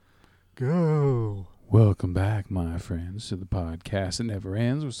go. Welcome back, my friends, to the podcast that never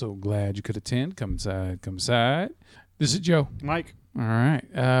ends. We're so glad you could attend. Come inside, come inside. This is Joe. Mike. All right.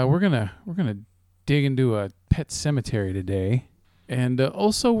 We're gonna dig into a pet cemetery today. And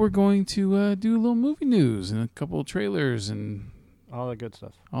also we're going to do a little movie news and a couple of trailers and All that good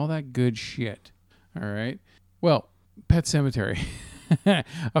stuff. all that good shit. All right. Well, Pet Cemetery.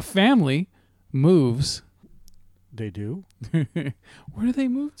 A family moves. They do? Where do they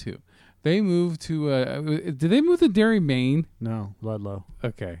move to? They move to, did they move to Derry, Maine? No, Ludlow.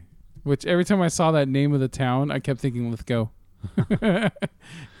 Okay. Which every time I saw that name of the town, I kept thinking Lithgow. Okay.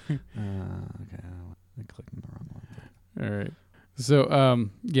 I clicked on the wrong one. All right. So,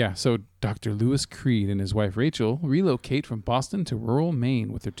 so Dr. Lewis Creed and his wife Rachel relocate from Boston to rural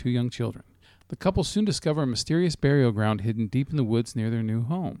Maine with their 2 young children. The couple soon discover a mysterious burial ground hidden deep in the woods near their new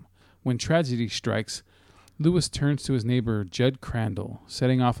home. When tragedy strikes, Lewis turns to his neighbor, Judd Crandall,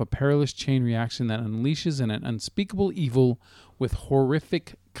 setting off a perilous chain reaction that unleashes an unspeakable evil with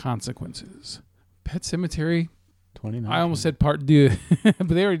horrific consequences. Pet Cemetery. 29. I almost said Part 2, but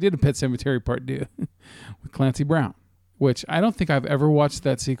they already did a Pet Cemetery Part 2 with Clancy Brown, which I don't think I've ever watched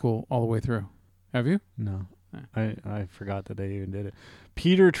that sequel all the way through. Have you? No. I forgot that they even did it.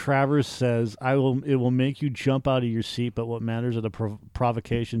 Peter Travers says, it will make you jump out of your seat, but what matters are the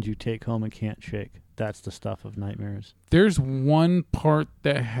provocations you take home and can't shake. That's the stuff of nightmares. There's one part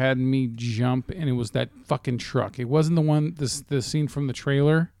that had me jump, and it was that fucking truck. It wasn't the one, the scene from the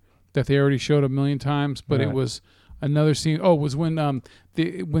trailer that they already showed a million times, but It was another scene. Oh, it was when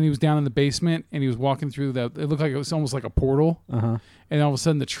when he was down in the basement and he was walking through that. It looked like it was almost like a portal. Uh-huh. And all of a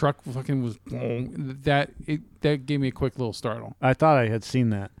sudden the truck fucking was that gave me a quick little startle. I thought I had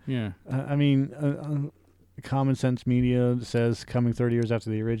seen that. Yeah. Common Sense Media says, coming 30 years after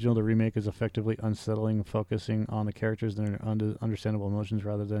the original, the remake is effectively unsettling, focusing on the characters and their understandable emotions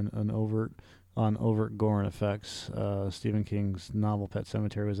rather than overt gore and effects. Stephen King's novel Pet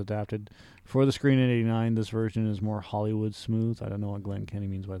Sematary was adapted for the screen in '89. This version is more Hollywood smooth. I don't know what Glenn Kenny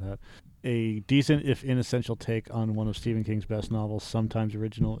means by that. A decent, if inessential, take on one of Stephen King's best novels. Sometimes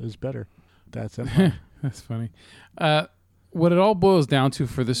original is better. That's it. That's funny. What it all boils down to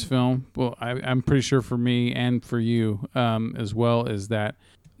for this film, well, I'm pretty sure for me and for you as well, is that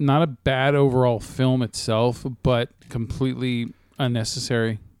not a bad overall film itself, but completely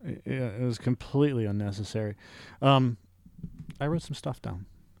unnecessary. Yeah, it was completely unnecessary. I wrote some stuff down.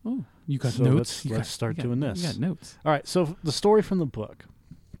 Oh, you got notes? Let's start doing this. You got notes. All right, so the story from the book.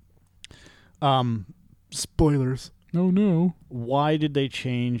 Spoilers. Oh, no. Why did they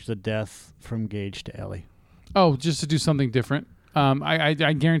change the death from Gage to Ellie? Oh, just to do something different. I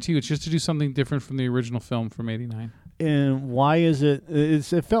guarantee you it's just to do something different from the original film from '89. And why is it?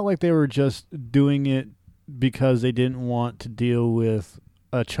 It felt like they were just doing it because they didn't want to deal with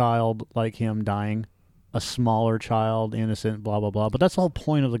a child like him dying, a smaller child, innocent, blah, blah, blah. But that's the whole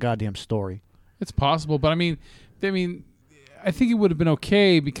point of the goddamn story. It's possible, but I mean, I think it would have been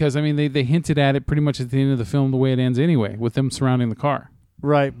okay because, they hinted at it pretty much at the end of the film the way it ends anyway, with them surrounding the car.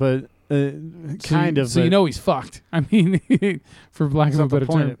 Right, but kind of. So you know he's fucked. For lack of a better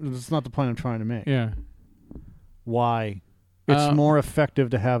term. That's not the point I'm trying to make. Yeah. Why? It's more effective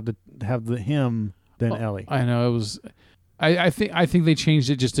to have him than Ellie. I know it was. I think they changed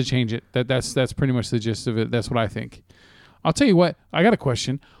it just to change it. That's pretty much the gist of it. That's what I think. I'll tell you what. I got a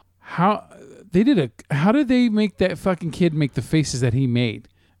question. How did they make that fucking kid make the faces that he made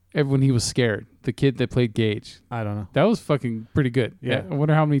when he was scared? The kid that played Gage. I don't know. That was fucking pretty good. Yeah. I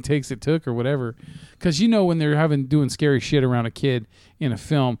wonder how many takes it took or whatever. Because when they're doing scary shit around a kid in a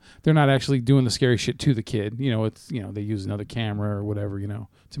film, they're not actually doing the scary shit to the kid. It's they use another camera or whatever,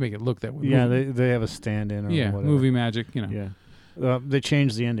 to make it look that way. Yeah, they have a stand-in or whatever. Movie magic, Yeah. They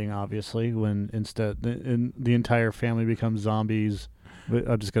changed the ending, obviously, when instead the entire family becomes zombies.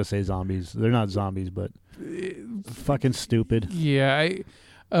 I'm just going to say zombies. They're not zombies, but fucking stupid. Yeah,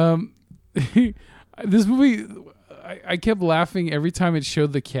 this movie, I kept laughing every time it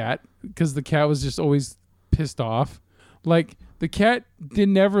showed the cat because the cat was just always pissed off. Like, the cat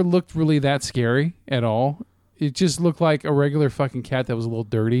never looked really that scary at all. It just looked like a regular fucking cat that was a little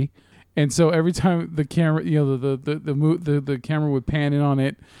dirty. And so every time the camera, the camera would pan in on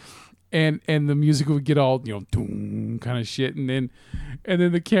it, and the music would get all doom kind of shit, and then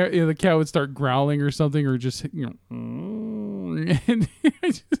the cat would start growling or something, or just and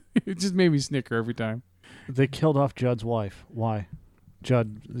it just made me snicker every time. They killed off Judd's wife. Why?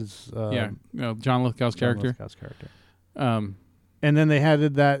 Judd is John Lithgow's character. And then they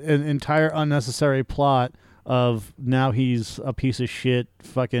had that entire unnecessary plot of now he's a piece of shit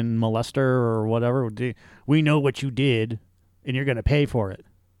fucking molester or whatever. We know what you did, and you're going to pay for it.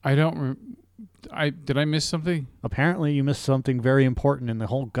 I don't. Did I miss something? Apparently, you missed something very important in the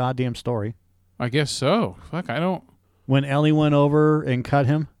whole goddamn story. I guess so. Fuck, I don't. When Ellie went over and cut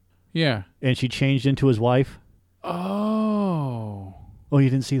him, Yeah. and she changed into his wife. Oh. Oh, you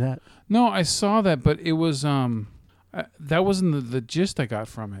didn't see that? No, I saw that, but it was that wasn't the gist I got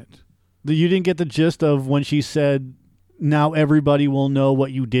from it. You didn't get the gist of when she said, "Now everybody will know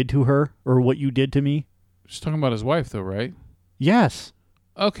what you did to her or what you did to me." She's talking about his wife, though, right? Yes.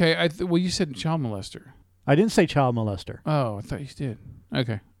 Okay. Well, you said child molester. I didn't say child molester. Oh, I thought you did.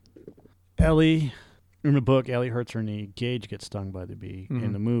 Okay. Ellie, in the book, Ellie hurts her knee. Gage gets stung by the bee. Mm-hmm.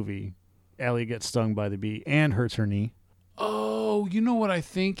 In the movie, Ellie gets stung by the bee and hurts her knee. Oh, you know what I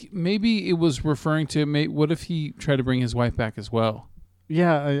think? Maybe it was referring to, what if he tried to bring his wife back as well?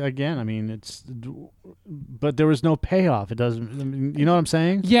 Yeah, again, I mean, but there was no payoff. It doesn't, I mean, you know what I'm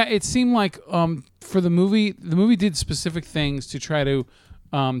saying? Yeah, it seemed like for the movie did specific things to try to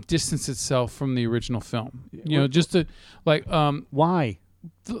distance itself from the original film. You know, just to like why?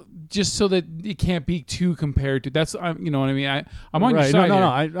 Just so that it can't be too compared to. That's you know what I mean. I'm on right. your side.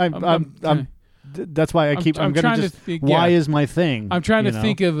 No. I'm that's why I'm gonna just. Think, why is my thing? I'm trying to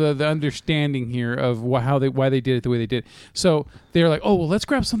think of the understanding here of why they did it the way they did. So they're like, oh well, let's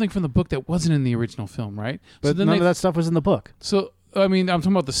grab something from the book that wasn't in the original film, right? But so then none of that stuff was in the book. So I mean, I'm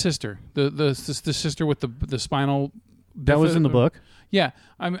talking about the sister, the sister with the spinal. That was in the book. Yeah,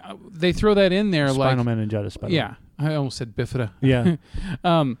 I mean, they throw that in there, spinal like meningitis. Yeah, I almost said bifida. Yeah.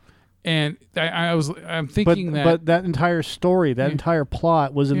 And I'm thinking but that entire story, that entire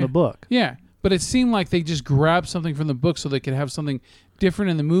plot was in the book. Yeah. But it seemed like they just grabbed something from the book so they could have something different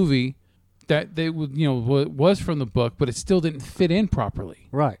in the movie that they would, was from the book, but it still didn't fit in properly.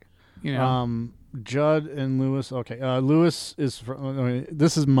 Right. You know. Judd and Lewis. Okay. Lewis is from.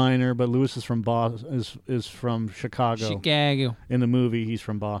 This is minor, but Lewis is from is from Chicago. Chicago. In the movie, he's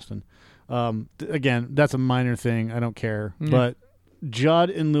from Boston. Again, that's a minor thing. I don't care. Yeah. But Judd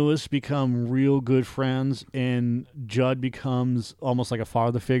and Lewis become real good friends, and Judd becomes almost like a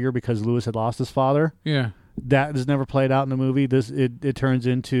father figure because Lewis had lost his father. Yeah. That is never played out in the movie. It turns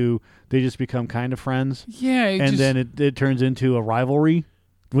into they just become kind of friends. Yeah. Then it turns into a rivalry,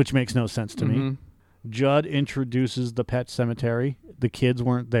 which makes no sense to me. Judd introduces the pet cemetery. The kids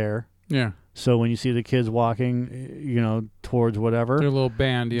weren't there. Yeah. So when you see the kids walking, towards whatever, their little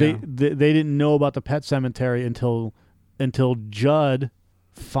band, yeah. They didn't know about the pet cemetery until Judd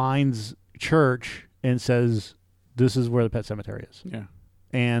finds church and says, "This is where the pet cemetery is." Yeah.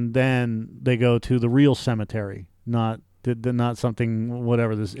 And then they go to the real cemetery, not something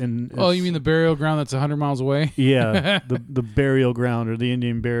whatever this. You mean the burial ground that's 100 miles away? Yeah, the burial ground or the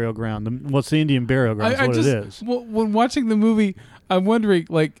Indian burial ground. What's the Indian burial ground? It is. Well, when watching the movie, I'm wondering,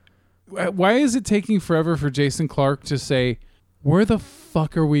 like, why is it taking forever for Jason Clarke to say, "Where the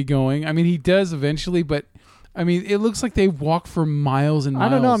fuck are we going?" I mean, he does eventually, but I mean, it looks like they walk for miles and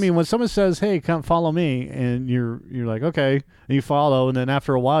miles. I don't know. I mean, when someone says, "Hey, come follow me," and you're like, "Okay," and you follow, and then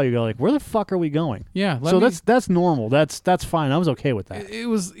after a while, you go like, "Where the fuck are we going?" Yeah. That's normal. That's fine. I was okay with that. It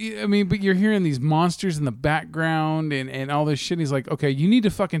was. I mean, but you're hearing these monsters in the background and all this shit. And he's like, "Okay, you need to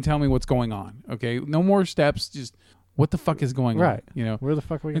fucking tell me what's going on. Okay, no more steps. Just what the fuck is going on?" Right. Where the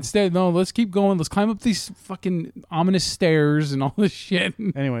fuck are we going? Instead, no, let's keep going. Let's climb up these fucking ominous stairs and all this shit.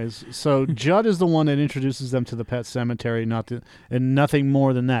 Anyways, so Judd is the one that introduces them to the pet cemetery, and nothing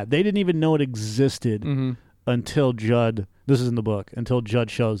more than that. They didn't even know it existed until Judd. This is in the book. Until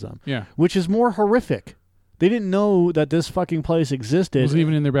Judd shows them. Yeah. Which is more horrific. They didn't know that this fucking place existed. It was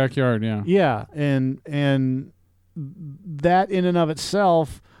even in their backyard. Yeah. Yeah, and that in and of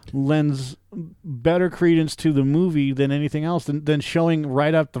itself lends better credence to the movie than anything else than showing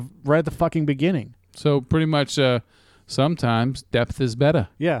right at the fucking beginning. So pretty much sometimes depth is better.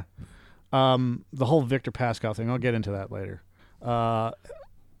 Yeah. The whole Victor Pascal thing, I'll get into that later.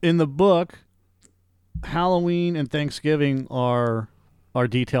 In the book, Halloween and Thanksgiving are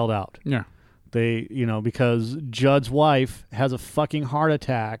detailed out. Yeah. They, because Judd's wife has a fucking heart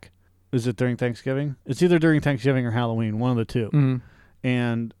attack. Is it during Thanksgiving? It's either during Thanksgiving or Halloween, one of the two. Mm-hmm.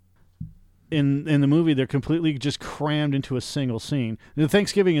 And in the movie, they're completely just crammed into a single scene. The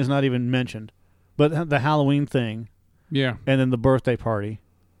Thanksgiving is not even mentioned, but the Halloween thing, yeah, and then the birthday party,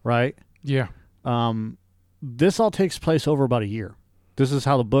 right? Yeah. This all takes place over about a year. This is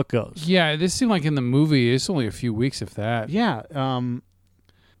how the book goes. Yeah, this seemed like in the movie, it's only a few weeks, if that. Yeah.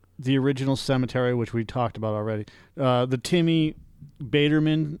 The original Cemetery, which we talked about already, the Timmy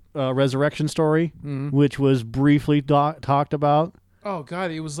Baderman resurrection story, which was briefly talked about. Oh God,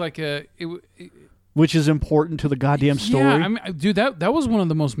 it was like which is important to the goddamn story. Yeah, I mean, dude, that was one of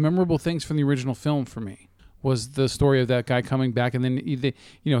the most memorable things from the original film for me. was the story of that guy coming back, and then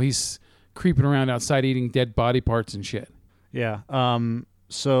he's creeping around outside eating dead body parts and shit. Yeah.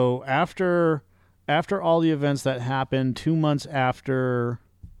 So after all the events that happened, 2 months after,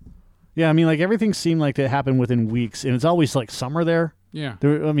 yeah, I mean, like everything seemed like it happened within weeks, and it's always like summer there. Yeah.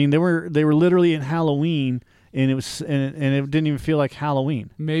 They were literally in Halloween, and it didn't even feel like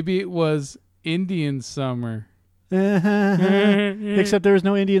Halloween. Maybe it was Indian summer. Except there was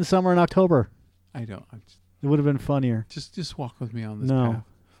no Indian summer in October. I don't. It would have been funnier. Just walk with me on this path.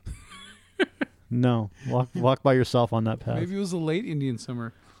 No, walk by yourself on that path. Maybe it was a late Indian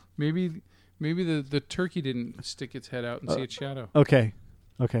summer. Maybe the turkey didn't stick its head out and see its shadow. Okay.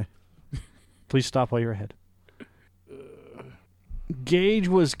 Please stop while you're ahead. Gage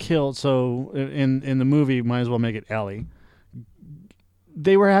was killed. So in the movie, might as well make it Ellie.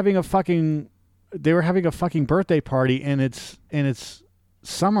 They were having a fucking birthday party, and it's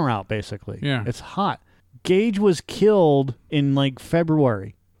summer out basically. Yeah, it's hot. Gage was killed in like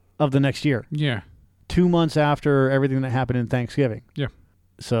February of the next year. Yeah, 2 months after everything that happened in Thanksgiving. Yeah.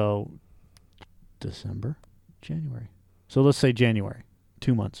 So December, January. So let's say January.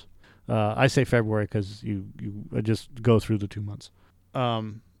 2 months. I say February because you just go through the 2 months.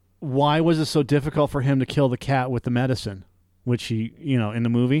 Why was it so difficult for him to kill the cat with the medicine, which he, in the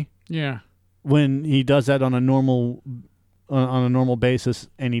movie? Yeah. When he does that on a normal basis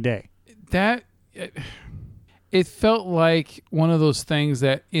any day. It felt like one of those things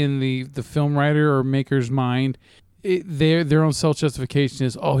that in the film writer or maker's mind, their own self-justification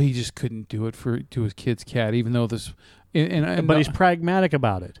is, he just couldn't do it to his kid's cat, even though this... But he's pragmatic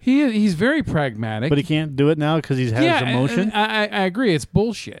about it. He's very pragmatic. But he can't do it now because he has emotion? I agree. It's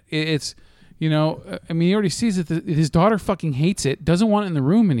bullshit. It's, he already sees that his daughter fucking hates it, doesn't want it in the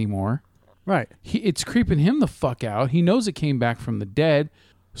room anymore. Right. It's creeping him the fuck out. He knows it came back from the dead,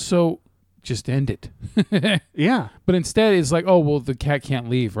 so just end it. Yeah. But instead, it's like, the cat can't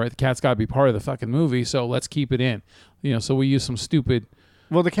leave, right? The cat's got to be part of the fucking movie, so let's keep it in. So we use some stupid...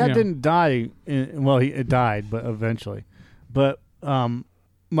 Well, the cat didn't die. It died, but eventually. But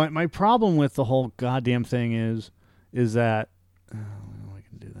my problem with the whole goddamn thing is that... I don't know I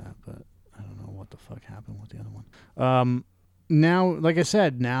can do that, but I don't know what the fuck happened with the other one. Now, like I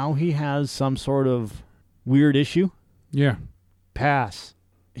said, now he has some sort of weird issue. Yeah. Pass.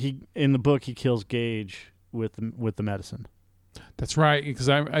 In the book, he kills Gage with the medicine. That's right, because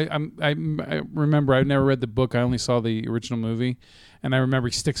I remember I've never read the book. I only saw the original movie, and I remember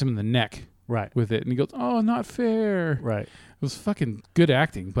he sticks him in the neck with it, and he goes, not fair. Right. It was fucking good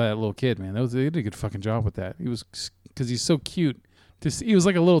acting by that little kid, man. They did a good fucking job with that. He was, because he's so cute. He was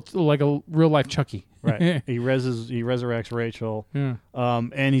like a real life Chucky. Right. He resurrects Rachel. Yeah.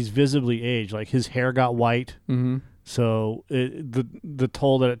 And he's visibly aged. Like his hair got white. Mm-hmm. So the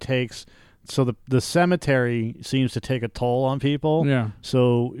toll that it takes. So the cemetery seems to take a toll on people. Yeah.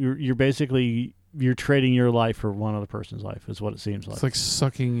 So you're basically trading your life for one other person's life is what it seems like. It's like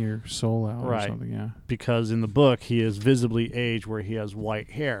sucking your soul out or something. Yeah. Because in the book he is visibly aged where he has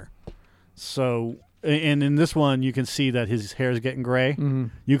white hair. So and in this one you can see that his hair is getting gray. Mm-hmm.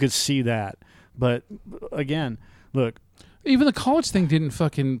 You could see that. But again, look. Even the college thing didn't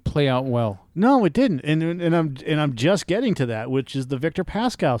fucking play out well. No, it didn't. And I'm just getting to that, which is the Victor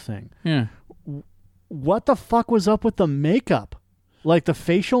Pascal thing. Yeah. What the fuck was up with the makeup? Like the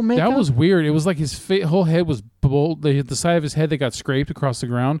facial makeup? That was weird. It was like his whole head was the side of his head that got scraped across the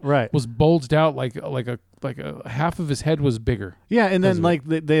ground was bulged out like a half of his head was bigger. Yeah, and then like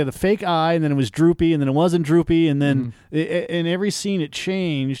they had the fake eye, and then it was droopy, and then it wasn't droopy, and then in every scene it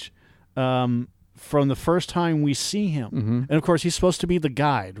changed. From the first time we see him. Mm-hmm. And of course he's supposed to be the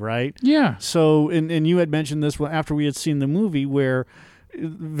guide, right? Yeah. So and you had mentioned this after we had seen the movie where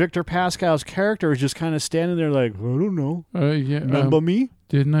Victor Pascal's character is just kind of standing there like, I don't know. Yeah. Remember me?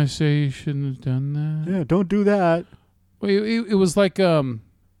 Didn't I say you shouldn't have done that? Yeah, don't do that. It was like oh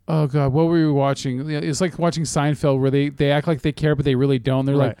god, what were we watching? It's like watching Seinfeld where they act like they care but they really don't.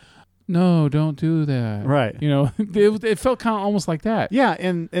 They're like, no, don't do that. Right. It felt kind of almost like that. Yeah,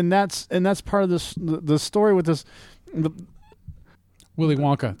 and that's part of this the story with this. Willy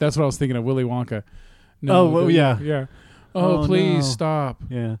Wonka. That's what I was thinking of. Willy Wonka. No, yeah. Oh, please stop.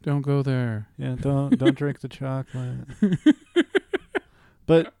 Yeah. Don't go there. Yeah. Don't drink the chocolate.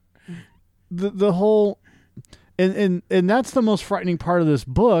 But the whole and that's the most frightening part of this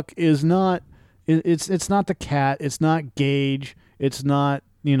book is not it's not the cat. It's not Gage. It's not.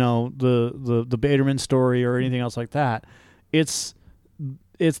 The Baderman story or anything else like that. It's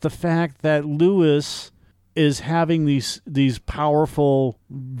the fact that Lewis is having these powerful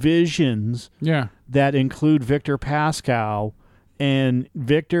visions that include Victor Pascal And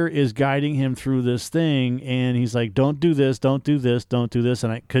Victor is guiding him through this thing, and he's like, don't do this, don't do this, don't do this.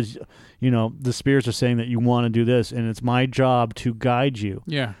 And because, the spirits are saying that you want to do this, and it's my job to guide you.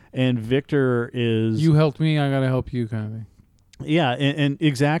 Yeah. And Victor is... You helped me, I got to help you kind of thing. Yeah, and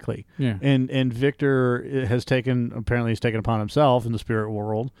exactly. Yeah. And Victor has taken upon himself in the spirit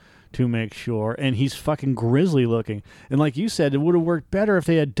world to make sure, and he's fucking grisly looking. And like you said, it would have worked better if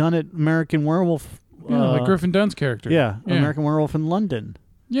they had done it American Werewolf. Like Griffin Dunn's character. Yeah, American Werewolf in London.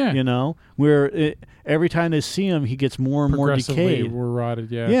 Yeah. Where every time they see him, he gets more and more decayed. We're rotted,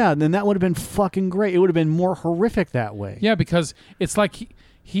 yeah. Yeah, then that would have been fucking great. It would have been more horrific that way. Yeah, because it's like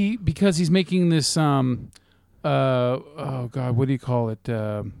because he's making this oh God, what do you call it?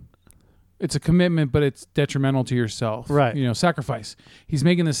 It's a commitment, but it's detrimental to yourself. Right. Sacrifice. He's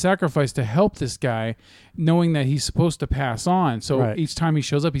making this sacrifice to help this guy, knowing that he's supposed to pass on. So each time he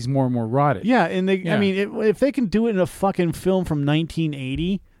shows up, he's more and more rotted. Yeah, and I mean, if they can do it in a fucking film from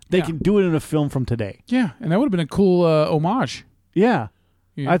 1980, they can do it in a film from today. Yeah, and that would have been a cool homage. Yeah.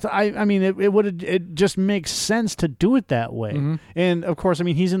 Yeah. I mean, it just makes sense to do it that way. Mm-hmm. And of course, I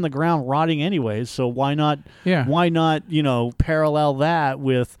mean, he's in the ground rotting anyways, so why not? Yeah. Why not? Parallel that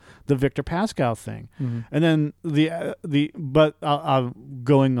with the Victor Pascal thing, and then but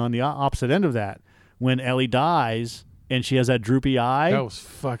going on the opposite end of that, when Ellie dies and she has that droopy eye, that was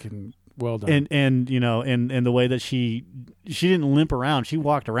fucking well done. And the way that she didn't limp around, she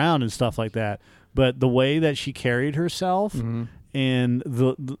walked around and stuff like that, but the way that she carried herself. Mm-hmm. And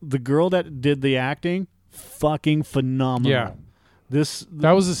the girl that did the acting, fucking phenomenal. Yeah.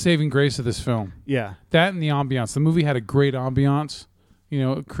 That was the saving grace of this film. Yeah. That and the ambiance. The movie had a great ambiance,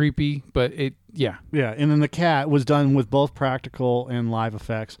 creepy, but yeah. Yeah, and then the cat was done with both practical and live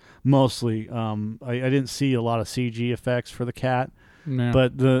effects, mostly. I didn't see a lot of CG effects for the cat,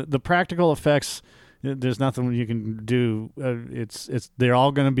 but the practical effects, there's nothing you can do. They're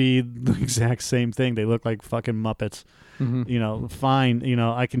all going to be the exact same thing. They look like fucking Muppets. Mm-hmm. Fine.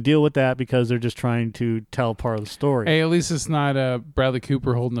 I can deal with that because they're just trying to tell part of the story. Hey, at least it's not Bradley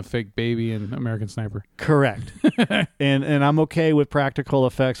Cooper holding a fake baby in American Sniper. Correct. and I'm okay with practical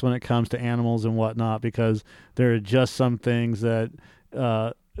effects when it comes to animals and whatnot, because there are just some things that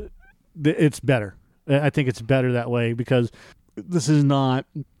it's better. I think it's better that way, because this is not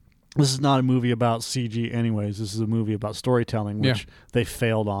a movie about CG anyways. This is a movie about storytelling, which they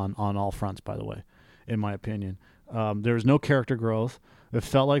failed on all fronts, by the way, in my opinion. There was no character growth. It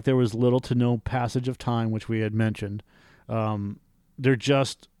felt like there was little to no passage of time, which we had mentioned. They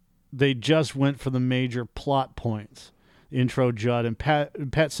just went for the major plot points. Intro Judd and Pet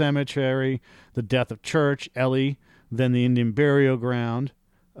Sematary, the death of Church, Ellie, then the Indian burial ground,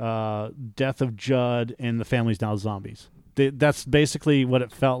 death of Judd, and the family's now zombies. That's basically what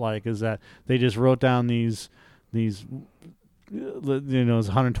it felt like, is that they just wrote down these it's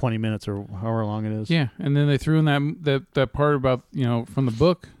 120 minutes or however long it is. Yeah, and then they threw in that part about, from the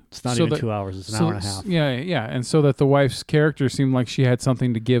book. It's not even 2 hours. It's an hour and a half. Yeah, and so that the wife's character seemed like she had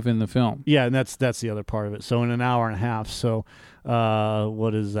something to give in the film. Yeah, and that's the other part of it. So in an hour and a half, so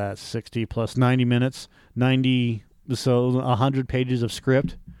what is that? 60 plus 90 minutes, 90. So 100 pages of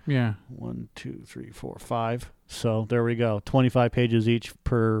script. Yeah. 1, 2, 3, 4, 5. So there we go. 25 pages each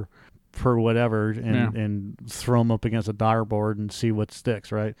per whatever, and throw them up against a dartboard and see what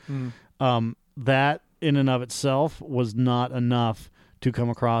sticks, right? That in and of itself was not enough to come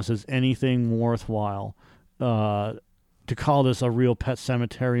across as anything worthwhile to call this a real Pet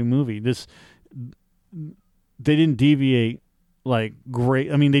Sematary movie. They didn't deviate like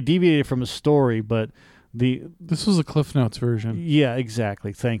great. I mean, they deviated from a story, but this was a Cliff Notes version. Yeah,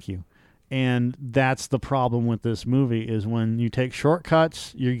 exactly. Thank you. And that's the problem with this movie, is when you take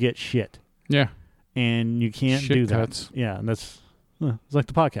shortcuts, you get shit. Yeah. And you can't do that. Cuts. Yeah, and that's it's like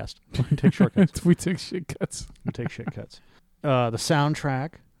the podcast. We take shortcuts. We take shit cuts. We take shit cuts. The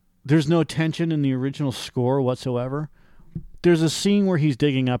soundtrack, there's no tension in the original score whatsoever. There's a scene where he's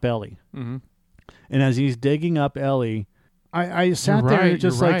digging up Ellie. Mm-hmm. And as he's digging up Ellie, I sat there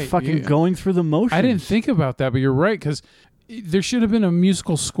just fucking going through the motions. I didn't think about that, but you're right, because there should have been a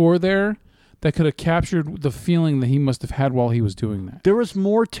musical score there that could have captured the feeling that he must have had while he was doing that. There was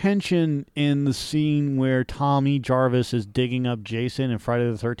more tension in the scene where Tommy Jarvis is digging up Jason in Friday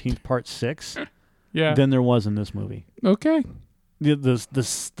the 13th Part 6 than there was in this movie. Okay. The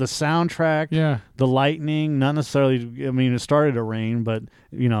soundtrack, the lightning, not necessarily, I mean, it started to rain, but,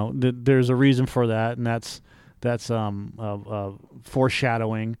 there's a reason for that, and that's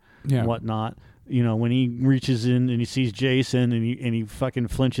foreshadowing and whatnot. When he reaches in and he sees Jason and he fucking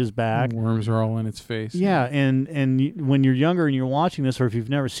flinches back. Worms are all in its face. Yeah, and when you're younger and you're watching this, or if you've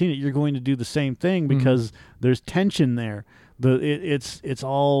never seen it, you're going to do the same thing because there's tension there. It's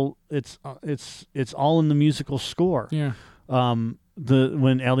all in the musical score. Yeah.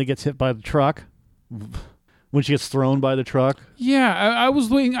 When Ellie gets hit by the truck, when she gets thrown by the truck. Yeah, I was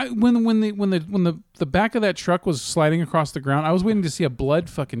waiting when the back of that truck was sliding across the ground. I was waiting to see a blood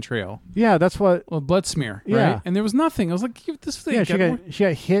fucking trail. Yeah, that's what. A blood smear. Yeah. Right? And there was nothing. I was like, this thing. Yeah, she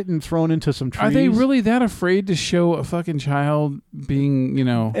got hit and thrown into some trees. Are they really that afraid to show a fucking child being,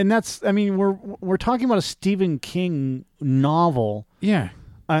 And that's, I mean, we're talking about a Stephen King novel. Yeah.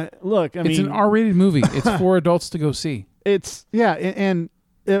 Look, I mean, it's an R-rated movie. It's for adults to go see. It's and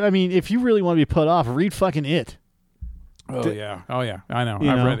I mean, if you really want to be put off, read fucking It. Oh yeah, I know.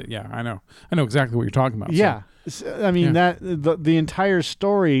 I've read it. Yeah, I know exactly what you're talking about. Yeah, I mean that the entire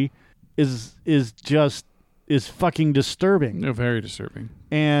story is fucking disturbing. No, very disturbing.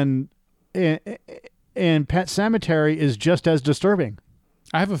 And Pet Sematary is just as disturbing.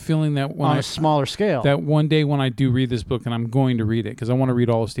 I have a feeling that on a smaller scale, that one day when I do read this book, and I'm going to read it because I want to read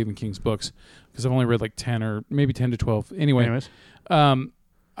all of Stephen King's books because I've only read like 10 or maybe 10 to 12. Anyways.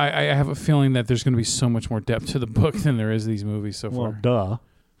 I have a feeling that there's going to be so much more depth to the book than there is these movies so far. Well, duh.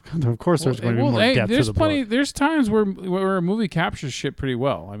 Of course there's going to be more depth to the book. There's times where a movie captures shit pretty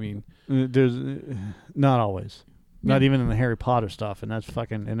well. I mean... There's not always. Yeah. Not even in the Harry Potter stuff, and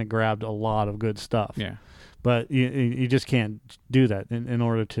it grabbed a lot of good stuff. Yeah. But you just can't do that in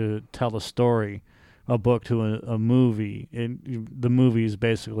order to tell a story, a book to a movie. The movie is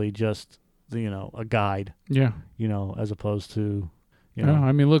basically just, a guide. Yeah. As opposed to...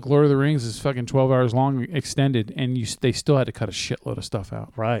 I mean, look, Lord of the Rings is fucking 12 hours long, extended, and they still had to cut a shitload of stuff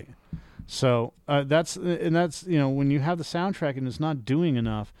out. Right. So that's when you have the soundtrack and it's not doing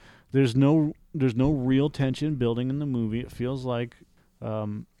enough, there's no real tension building in the movie. It feels like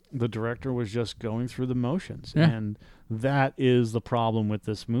the director was just going through the motions, and that is the problem with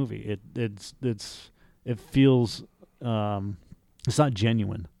this movie. It feels it's not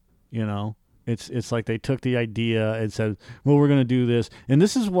genuine, It's like they took the idea and said, well, we're going to do this. And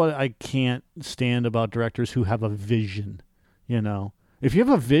this is what I can't stand about directors who have a vision, If you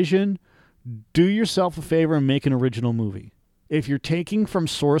have a vision, do yourself a favor and make an original movie. If you're taking from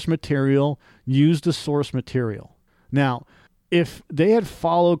source material, use the source material. Now, if they had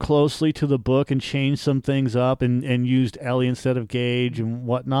followed closely to the book and changed some things up and used Ellie instead of Gage and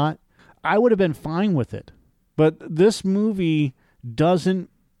whatnot, I would have been fine with it. But this movie doesn't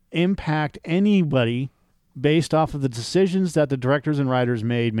impact anybody based off of the decisions that the directors and writers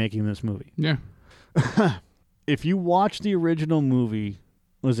made making this movie. Yeah. If you watch the original movie,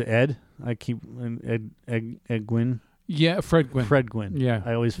 was it Ed? Ed Gwynn? Yeah, Fred Gwynn. Fred Gwynn. Yeah.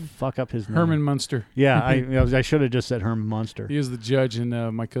 I always fuck up his name. Herman Munster. Yeah, I should have just said Herman Munster. He was the judge in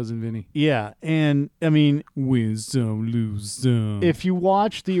My Cousin Vinny. Yeah, and I mean... Win some, lose some. If you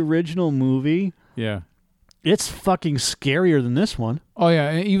watch the original movie... Yeah. It's fucking scarier than this one. Oh,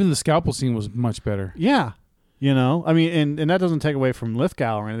 yeah. Even the scalpel scene was much better. Yeah. I mean, and that doesn't take away from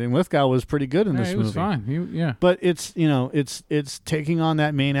Lithgow or anything. Lithgow was pretty good in this movie. He was fine. But it's, it's taking on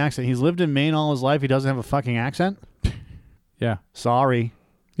that Maine accent. He's lived in Maine all his life. He doesn't have a fucking accent. Yeah. Sorry.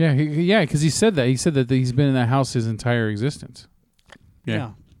 Yeah. Because he said that. He said that he's been in that house his entire existence.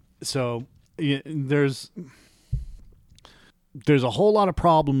 Yeah. So there's a whole lot of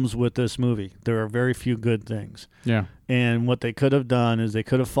problems with this movie. There are very few good things. Yeah. And what they could have done is they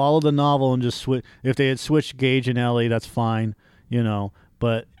could have followed the novel and just switch. If they had switched Gage and Ellie, that's fine,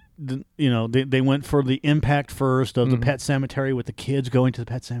 But they went for the impact first of the Pet Sematary with the kids going to the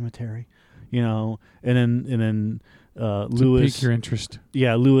Pet Sematary, and then Lewis. Pique your interest.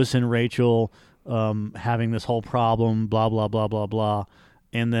 Yeah, Lewis and Rachel having this whole problem. Blah blah blah blah blah.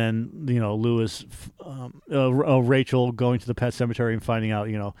 And then, Lewis, Rachel going to the Pet Sematary and finding out,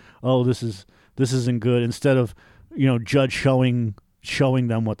 this isn't good. Instead of, Judge showing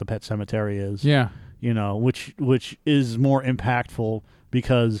them what the Pet Sematary is. Yeah. Which is more impactful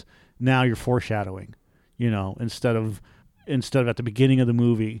because now you're foreshadowing. Instead of at the beginning of the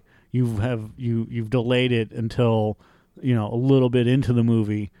movie, you've delayed it until, a little bit into the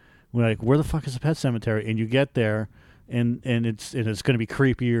movie. We're like, where the fuck is the Pet Sematary? And you get there. And it's going to be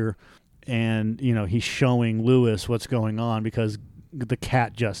creepier, and he's showing Lewis what's going on because the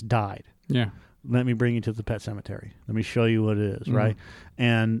cat just died. Yeah, let me bring you to the Pet Sematary. Let me show you what it is, right?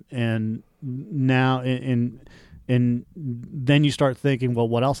 And now and then you start thinking, well,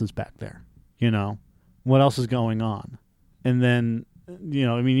 what else is back there? What else is going on? And then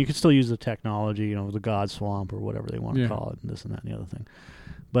you can still use the technology, the God Swamp or whatever they want to call it, and this and that and the other thing.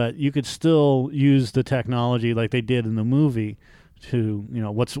 But you could still use the technology like they did in the movie to,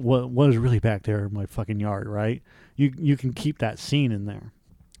 what is really back there in my fucking yard, right? You can keep that scene in there.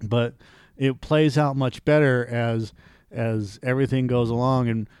 But it plays out much better as as everything goes along,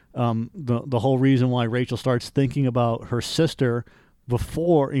 and the whole reason why Rachel starts thinking about her sister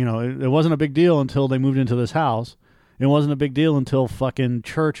before, it wasn't a big deal until they moved into this house. It wasn't a big deal until fucking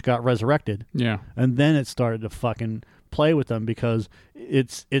church got resurrected. Yeah. And then it started to fucking play with them because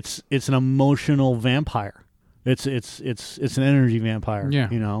it's an emotional vampire. It's an energy vampire.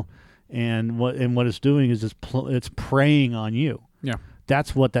 Yeah. And what it's doing is it's preying on you. Yeah.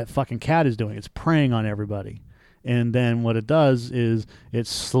 That's what that fucking cat is doing. It's preying on everybody. And then what it does is it's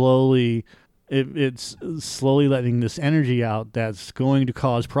slowly letting this energy out that's going to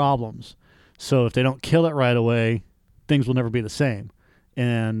cause problems. So if they don't kill it right away, things will never be the same.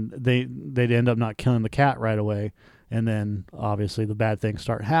 And they'd end up not killing the cat right away, and then obviously the bad things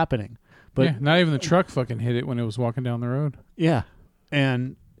start happening. But not even the truck fucking hit it when it was walking down the road. Yeah.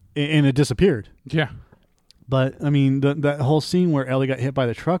 And it disappeared. Yeah. But I mean, that whole scene where Ellie got hit by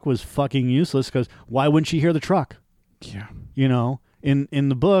the truck was fucking useless because why wouldn't she hear the truck? Yeah. In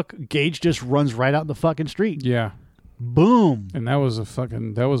the book, Gage just runs right out in the fucking street. Yeah. Boom. And that was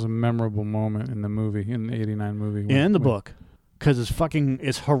a memorable moment in the movie, in the 89 movie. In the book. Because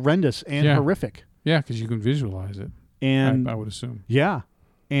it's horrendous and horrific. Yeah, because you can visualize it. And I would assume. Yeah.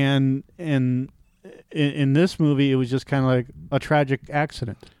 And in this movie, it was just kind of like a tragic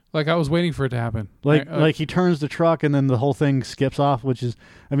accident. Like I was waiting for it to happen. Like he turns the truck and then the whole thing skips off, which is,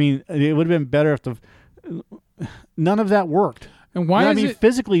 I mean, it would have been better if none of that worked. And why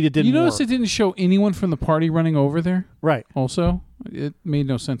physically it didn't work. You notice it didn't show anyone from the party running over there? Right. Also, it made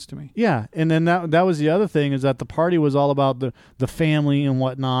no sense to me. Yeah, and then that was the other thing, is that the party was all about the family and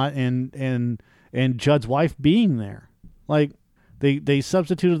whatnot, and Judd's wife being there. Like they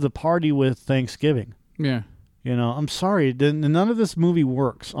substituted the party with Thanksgiving. Yeah. I'm sorry, none of this movie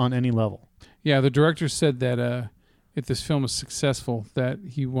works on any level. Yeah, the director said that if this film is successful, that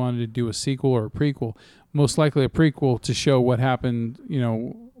he wanted to do a sequel or a prequel. Most likely a prequel to show what happened,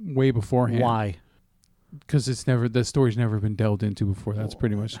 way beforehand. Why? Because the story's never been delved into before. That's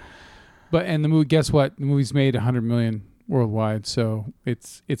pretty much. And the movie, guess what? The movie's made $100 million worldwide, so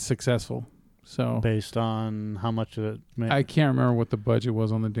it's successful. So based on how much it made? I can't remember what the budget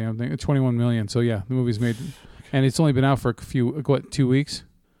was on the damn thing. $21 million. So yeah, the movie's made, and it's only been out for 2 weeks.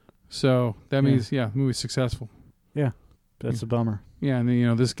 So that means the movie's successful. Yeah, that's a bummer. Yeah, and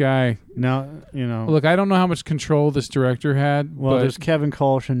then, this guy. Now, Look, I don't know how much control this director had. Well, there's Kevin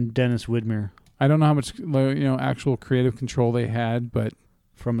Kölsch and Dennis Widmyer. I don't know how much, actual creative control they had, but.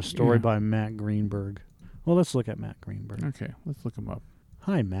 From a story by Matt Greenberg. Well, let's look at Matt Greenberg. Okay, let's look him up.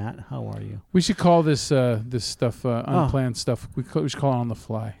 Hi, Matt. How are you? We should call this stuff unplanned stuff. We should call it on the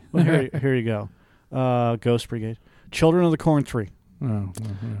fly. Well, here you go. Ghost Brigade. Children of the Corn 3. Oh,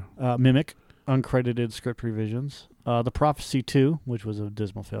 yeah. Mimic. Uncredited script revisions. The Prophecy 2, which was a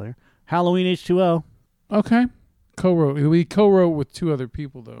dismal failure. Halloween H2O. Okay. Co-wrote. We co-wrote with 2 other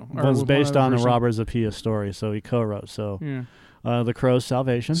people, though. It was based on a Robert Zapia story, so he co-wrote. So, The Crow's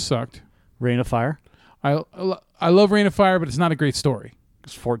Salvation. Sucked. Rain of Fire. I love Rain of Fire, but it's not a great story.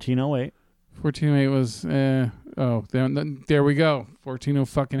 It's 1408. 1408 was, there we go.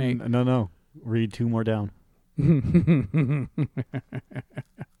 1408. No. Read 2 more down.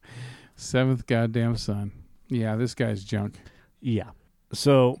 7th goddamn son. Yeah, this guy's junk. Yeah.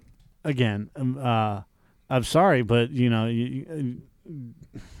 So, again, I'm sorry, but,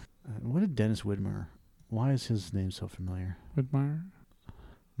 what did Dennis Widmyer, why is his name so familiar? Widmyer?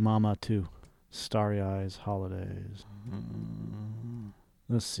 Mama 2. Starry Eyes, Holidays.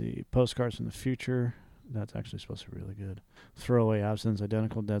 Let's see. Postcards from the Future. That's actually supposed to be really good. Throwaway Absence,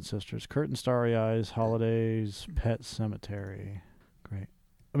 Identical Dead Sisters, Curtain, Starry Eyes, Holidays, Pet Sematary. Great.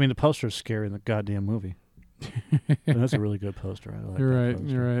 I mean, the poster is scary in the goddamn movie. That's a really good poster. I like You're that right. poster.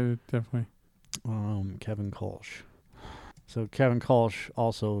 You're right. Definitely. Kevin Kölsch. So Kevin Kölsch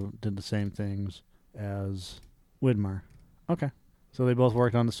also did the same things as Widmyer. Okay. So they both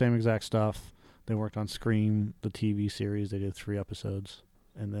worked on the same exact stuff. They worked on Scream, the TV series. They did 3 episodes.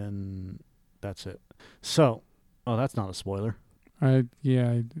 And then that's it. So, that's not a spoiler.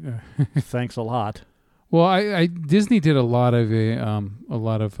 Thanks a lot. Well, Disney did a lot of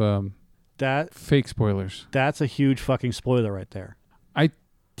that fake spoilers. That's a huge fucking spoiler right there. I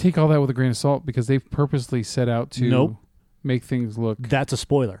take all that with a grain of salt because they've purposely set out to make things look. That's a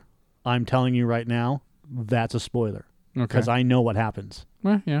spoiler. I'm telling you right now, that's a spoiler. Okay. Because I know what happens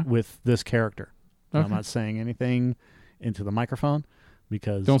with this character. Okay. I'm not saying anything into the microphone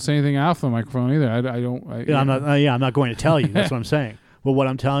because don't say anything off the microphone either. I'm not going to tell you. That's what I'm saying. But what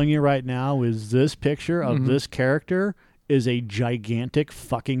I'm telling you right now is this picture of this character is a gigantic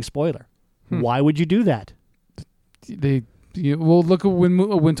fucking spoiler. Why would you do that? Look at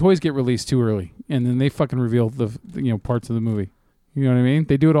when toys get released too early. and then they fucking reveal the parts of the movie. You know what I mean?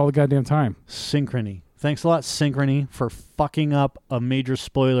 They do it all the goddamn time. Synchrony. Thanks a lot, Synchrony, for fucking up a major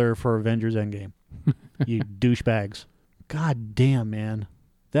spoiler for Avengers Endgame. You douchebags. God damn, man.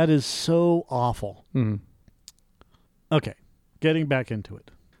 That is so awful. Mm. Okay, getting back into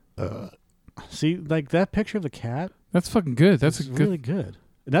it. See, like that picture of the cat? That's fucking good. That's really good.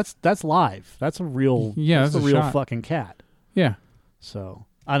 That's live. That's a real that's a real shot. Fucking cat. Yeah. So,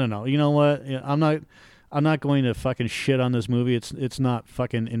 I don't know. You know what? I'm not going to fucking shit on this movie. It's not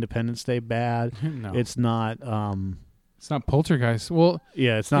fucking Independence Day bad. No. It's not it's not Poltergeist. Well,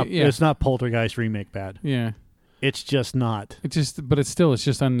 yeah, it's not it's not Poltergeist remake bad. Yeah. It's just not. But it's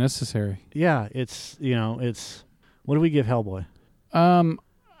just unnecessary. Yeah, it's it's what do we give Hellboy?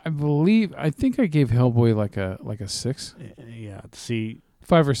 I think I gave Hellboy like a 6. Yeah, see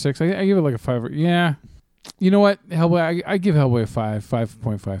 5 or 6. I give it like a 5 yeah. You know what? Hellboy I give Hellboy a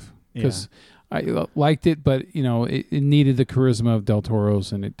 5.5 because I liked it, but it needed the charisma of Del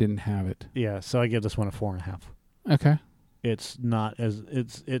Toro's and it didn't have it. Yeah, so I give this one a 4.5. Okay. It's not as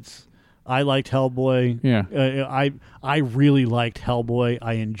it's I liked Hellboy. Yeah. I really liked Hellboy.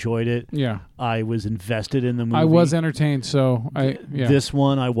 I enjoyed it. Yeah. I was invested in the movie. I was entertained, so This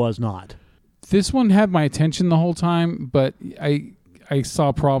one I was not. This one had my attention the whole time, but I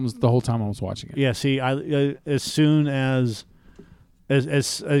saw problems the whole time I was watching it. Yeah, see, I as soon as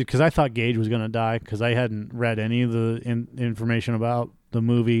because I thought Gage was going to die because I hadn't read any of the information about the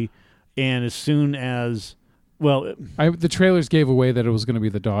movie, and as soon as the trailers gave away that it was going to be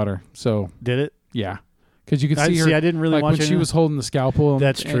the daughter. So did it? Yeah, because you could see her. See, I didn't really watch when she was holding the scalpel.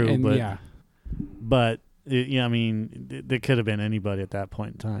 That's true, but yeah, but I mean, there could have been anybody at that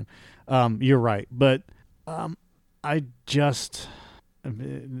point in time. You're right, but I just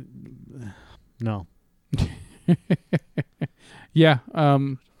no. Yeah,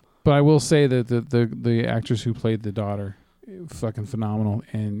 but I will say that the actress who played the daughter, fucking phenomenal,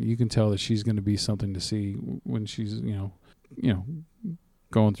 and you can tell that she's going to be something to see when she's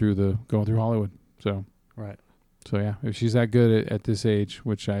going through Hollywood. So right. So yeah, if she's that good at this age,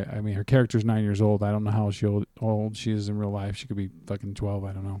 which I mean, her character's 9 years old. I don't know how old she is in real life. She could be fucking 12.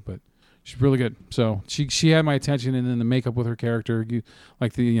 I don't know, but she's really good. So she had my attention, and then the makeup with her character,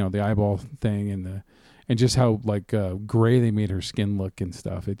 like the eyeball thing and just how like gray they made her skin look and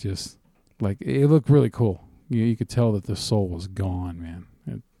stuff. It just it looked really cool. You could tell that the soul was gone,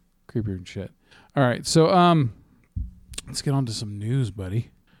 man. Creepier and shit. All right, so let's get on to some news,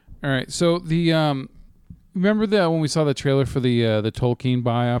 buddy. All right, so the remember when we saw the trailer for the Tolkien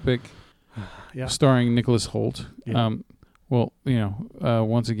biopic, starring Nicholas Hoult? Yeah.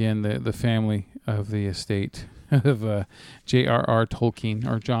 Once again, the family of the estate of J.R.R. Tolkien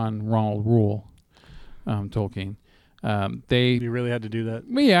or John Ronald Reuel Tolkien. You really had to do that?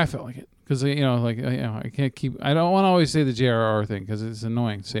 Well, yeah, I felt like it. Because, I can't keep... I don't want to always say the J.R.R. thing because it's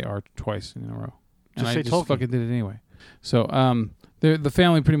annoying to say R twice in a row. And I just fucking did it anyway. So, the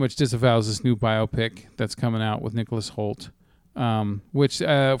family pretty much disavows this new biopic that's coming out with Nicholas Hoult, which,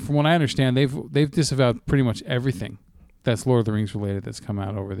 from what I understand, they've disavowed pretty much everything that's Lord of the Rings related that's come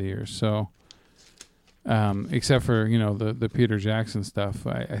out over the years. So, except for, the Peter Jackson stuff,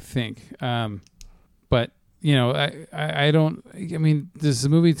 I think. But... I don't. I mean, does the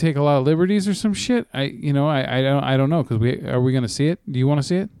movie take a lot of liberties or some shit? I don't know because are we going to see it? Do you want to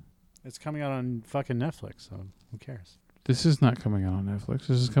see it? It's coming out on fucking Netflix, so who cares? This is not coming out on Netflix.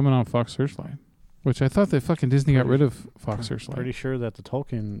 This is coming on Fox Searchlight, which I thought that fucking Disney got rid of Fox Searchlight. Pretty sure that the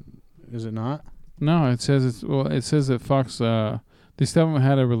Tolkien is it not? No, it says it says that Fox. They still haven't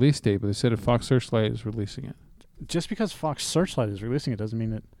had a release date, but they said if Fox Searchlight is releasing it. Just because Fox Searchlight is releasing it doesn't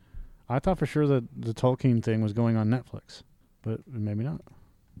mean that. I thought for sure that the Tolkien thing was going on Netflix, but maybe not.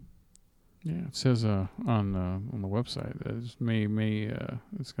 Yeah, it says on the website that it's May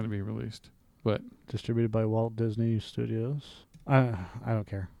it's going to be released, but distributed by Walt Disney Studios. I don't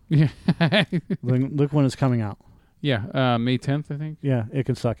care. Yeah, look when it's coming out. Yeah, May 10th, I think. Yeah, it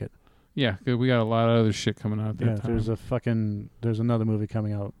can suck it. Yeah, 'cause we got a lot of other shit coming out at that time. There's another movie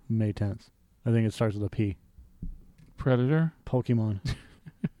coming out May 10th. I think it starts with a P. Predator. Pokemon.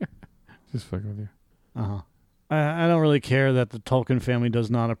 Just fucking with you. Uh-huh. I don't really care that the Tolkien family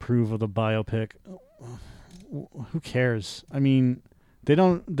does not approve of the biopic. Who cares? I mean, they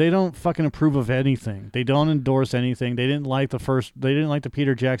don't fucking approve of anything. They don't endorse anything. They didn't like the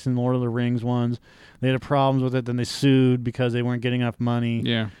Peter Jackson Lord of the Rings ones. They had problems with it, then they sued because they weren't getting enough money.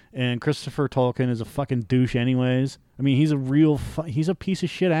 Yeah. And Christopher Tolkien is a fucking douche anyways. I mean, he's a piece of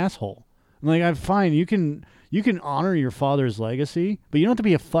shit asshole. Like, I'm fine. You can honor your father's legacy, but you don't have to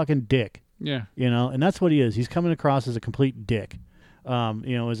be a fucking dick. Yeah. And that's what he is. He's coming across as a complete dick. You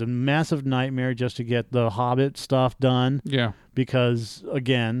know, it was a massive nightmare just to get the Hobbit stuff done. Yeah. Because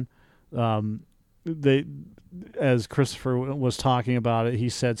again, they, as Christopher was talking about it, he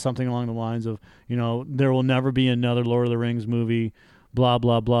said something along the lines of, you know, there will never be another Lord of the Rings movie, blah,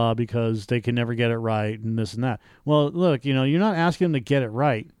 blah, blah, because they can never get it right and this and that. Well, look, you know, you're not asking them to get it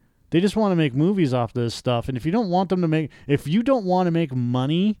right. They just want to make movies off this stuff. And if you don't want them to make, if you don't want to make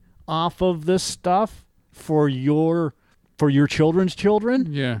money off of this stuff for your children's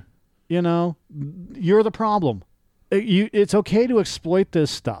children, Yeah. you know, you're the problem. It's okay to exploit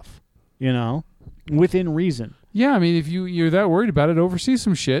this stuff, you know, within reason. Yeah, I mean, if you're that worried about it, oversee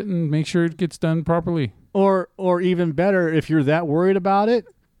some shit and make sure it gets done properly. Or even better, if you're that worried about it,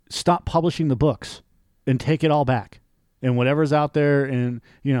 stop publishing the books and take it all back. And whatever's out there, and,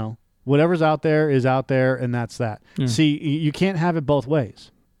 you know, whatever's out there is out there, and that's that. Yeah. See, you can't have it both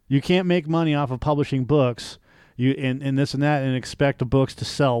ways. You can't make money off of publishing books and this and that and expect the books to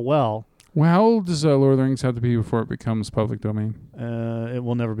sell well. Well, how old does Lord of the Rings have to be before it becomes public domain? It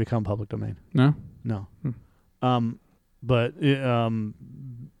will never become public domain. No? No. But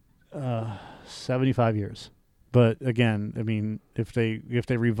 75 years. But again, I mean, if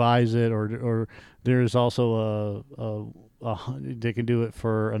they revise it, or there's also they can do it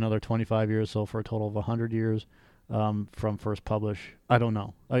for another 25 years, so for a total of 100 years from first publish. I don't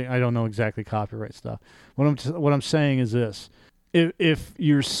know. I don't know exactly copyright stuff. What I'm saying is this: if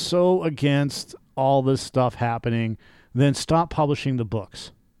you're so against all this stuff happening, then stop publishing the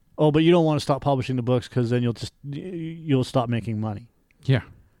books. Oh, but you don't want to stop publishing the books because then you'll stop making money. Yeah.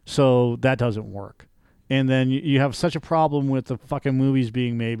 So that doesn't work. And then you have such a problem with the fucking movies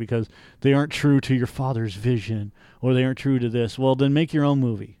being made because they aren't true to your father's vision, or they aren't true to this. Well, then make your own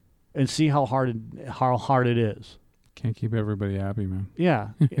movie and see how hard it is. Can't keep everybody happy, man. Yeah.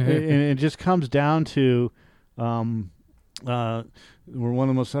 And it just comes down to we're one of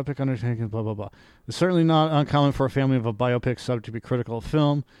the most epic undertakings, blah, blah, blah. It's certainly not uncommon for a family of a biopic subject to be critical of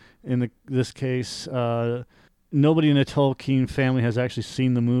film. In this case, nobody in the Tolkien family has actually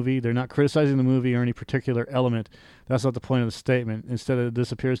seen the movie. They're not criticizing the movie or any particular element. That's not the point of the statement. Instead,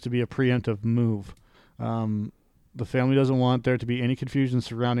 this appears to be a preemptive move. The family doesn't want there to be any confusion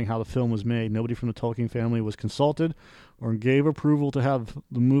surrounding how the film was made. Nobody from the Tolkien family was consulted or gave approval to have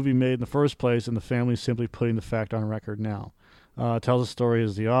the movie made in the first place, and the family is simply putting the fact on record now. Tells the story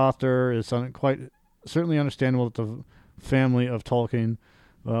as the author. It's quite certainly understandable that the family of Tolkien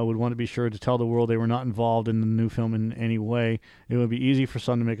would want to be sure to tell the world they were not involved in the new film in any way. It would be easy for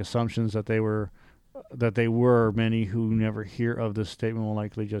some to make assumptions that they were. Many who never hear of this statement will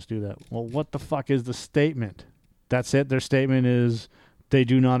likely just do that. Well, what the fuck is the statement? That's it. Their statement is they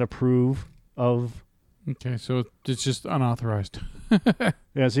do not approve of. Okay, so it's just unauthorized. Yeah,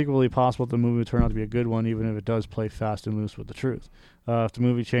 it's equally possible that the movie would turn out to be a good one, even if it does play fast and loose with the truth. If the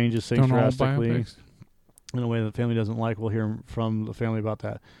movie changes things drastically in a way that the family doesn't like, we'll hear from the family about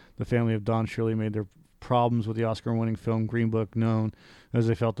that. The family of Don Shirley made their problems with the Oscar-winning film Greenberg known, as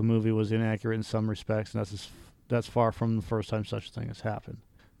they felt the movie was inaccurate in some respects, and that's far from the first time such a thing has happened.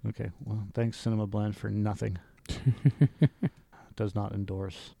 Okay, well, thanks Cinema Blend for nothing. Does not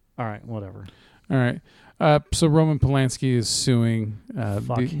endorse. All right, whatever. All right. So Roman Polanski is suing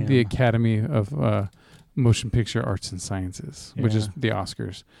the Academy of Motion Picture Arts and Sciences, which is the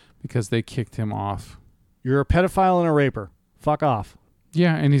Oscars, because they kicked him off. You're a pedophile and a raper. Fuck off.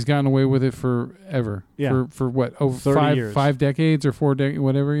 Yeah, and he's gotten away with it forever. Yeah. For what? Over 30 years. 5 decades or 4 decades,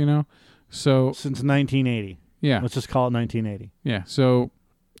 whatever, you know? So since 1980. Yeah. Let's just call it 1980. Yeah. So,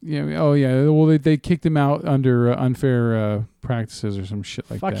 yeah. Oh, yeah. Well, they kicked him out under unfair practices or some shit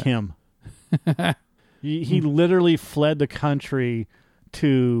like that. Fuck him. He literally fled the country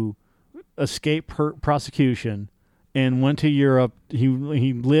to escape prosecution and went to Europe. He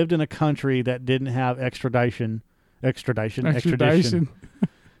lived in a country that didn't have extradition. That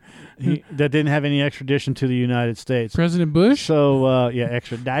didn't have any extradition to the United States. President Bush? So,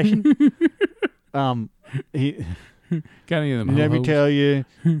 extradition. He got any of them? Let me tell you,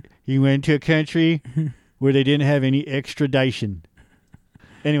 he went to a country where they didn't have any extradition.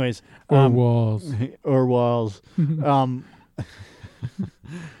 Anyways. Walls. Or walls.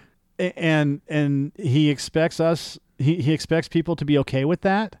 And he expects us, he expects people to be okay with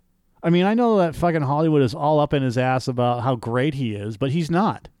that. I mean, I know that fucking Hollywood is all up in his ass about how great he is, but he's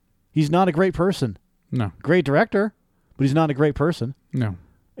not. He's not a great person. No. Great director, but he's not a great person. No.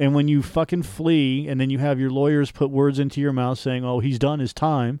 And when you fucking flee and then you have your lawyers put words into your mouth saying, oh, he's done his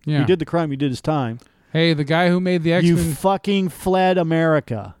time. Yeah. He did the crime. He did his time. Hey, the guy who made the X-Men... You fucking fled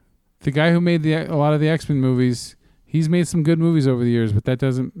America. The guy who made a lot of the X-Men movies, he's made some good movies over the years, but that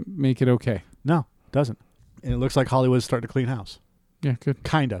doesn't make it okay. No, it doesn't. And it looks like Hollywood's starting to clean house. Yeah, good.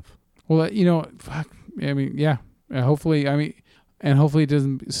 Kind of. Well, fuck. I mean, yeah. Hopefully, hopefully it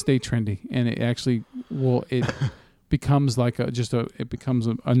doesn't stay trendy, and it actually will. It becomes like it becomes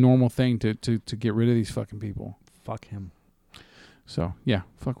a normal thing to get rid of these fucking people. Fuck him. So yeah,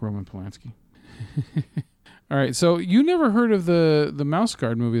 fuck Roman Polanski. All right, so you never heard of the Mouse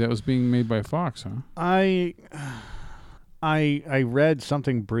Guard movie that was being made by Fox, huh? I read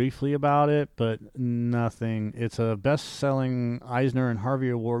something briefly about it, but nothing. It's a best-selling Eisner and Harvey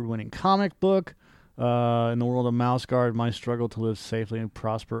Award-winning comic book. In the world of Mouse Guard, my struggle to live safely and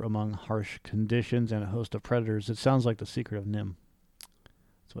prosper among harsh conditions and a host of predators. It sounds like The Secret of Nim.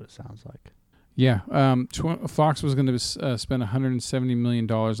 That's what it sounds like. Yeah, Fox was going to spend $170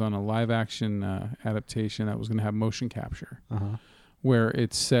 million on a live-action adaptation that was going to have motion capture, where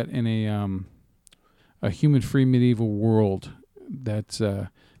it's set in a human-free medieval world. It's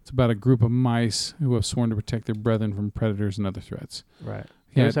about a group of mice who have sworn to protect their brethren from predators and other threats. Right.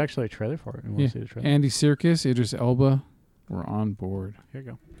 There's actually a trailer for it. Yeah. See the trailer? Andy Serkis, Idris Elba, were on board. Here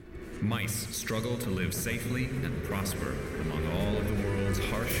you go. Mice struggle to live safely and prosper among all of the world's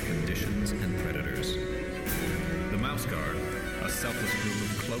harsh conditions and predators. The Mouse Guard, a selfless group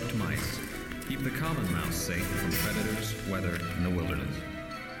of cloaked mice, keep the common mouse safe from predators, weather, and the wilderness.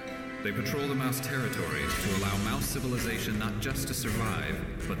 They patrol the mouse territories to allow mouse civilization not just to survive,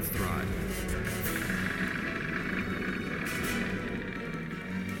 but thrive.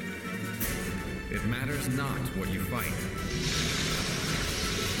 It matters not what you fight,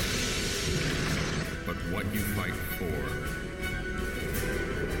 but what you fight for.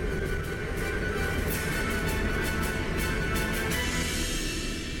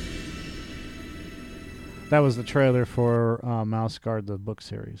 That was the trailer for Mouse Guard, the book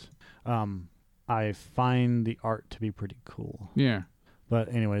series. I find the art to be pretty cool. Yeah. But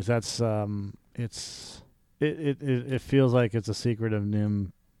anyways, that's it feels like it's a Secret of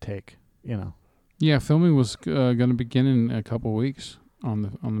Nim take, Yeah, filming was going to begin in a couple weeks on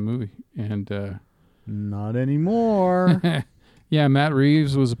the movie, and not anymore. Yeah, Matt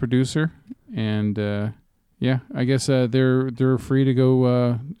Reeves was a producer, and yeah, I guess they're free to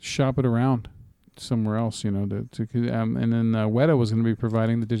go shop it around somewhere else, and then Weta was going to be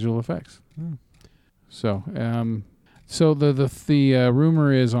providing the digital effects. So the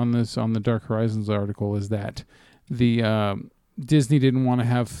rumor is on the Dark Horizons article is that the Disney didn't want to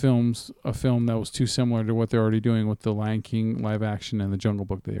have a film that was too similar to what they're already doing with the Lion King live action and the Jungle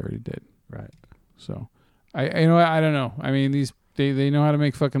Book they already did. Right. So I don't know. I mean, they know how to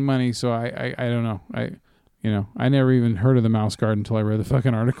make fucking money, so I don't know. I never even heard of the Mouse Guard until I read the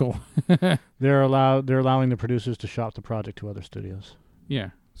fucking article. They're allowing the producers to shop the project to other studios. Yeah.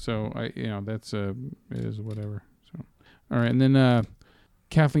 So that's it is whatever. So all right, and then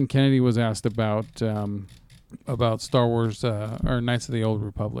Kathleen Kennedy was asked about Star Wars or Knights of the Old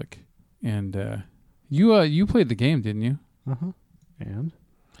Republic, and you played the game, didn't you?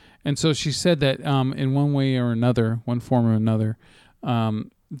 And so she said that in one way or another, one form or another,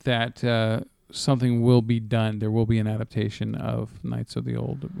 that something will be done. There will be an adaptation of Knights of the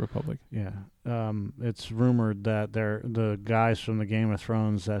Old Republic. Yeah. It's rumored that the guys from the Game of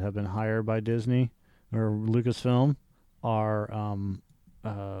Thrones that have been hired by Disney or Lucasfilm are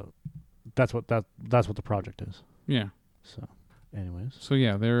that's what the project is. Yeah. So, anyways. So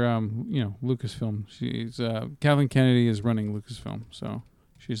yeah, they're Lucasfilm. She's Kathleen Kennedy is running Lucasfilm, so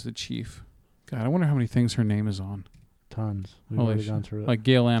she's the chief. God, I wonder how many things her name is on. Tons. We've already gone through it. Like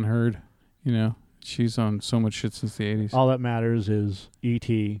Gail Ann Hurd, she's on so much shit since the 80s. All that matters is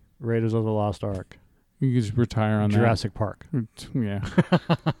E.T., Raiders of the Lost Ark. You can just retire on Jurassic Park. Yeah.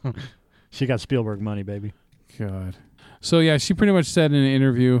 She got Spielberg money, baby. God. So yeah, she pretty much said in an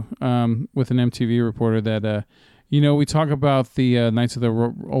interview with an MTV reporter that we talk about the Knights of the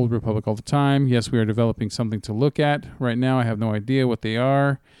Old Republic all the time. Yes, we are developing something to look at. Right now, I have no idea what they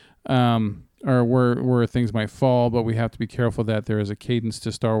are or where things might fall, but we have to be careful that there is a cadence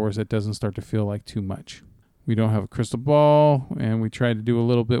to Star Wars that doesn't start to feel like too much. We don't have a crystal ball, and we tried to do a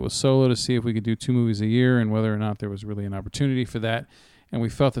little bit with Solo to see if we could do 2 movies a year and whether or not there was really an opportunity for that. And we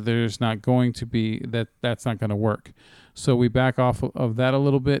felt that there's not going to be, that's not going to work. So we back off of that a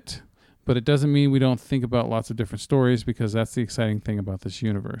little bit, but it doesn't mean we don't think about lots of different stories, because that's the exciting thing about this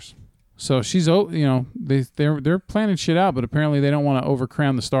universe. So she's, they're planning shit out, but apparently they don't want to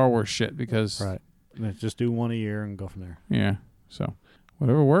overcram the Star Wars shit because... Right. Let's just do 1 a year and go from there. Yeah. So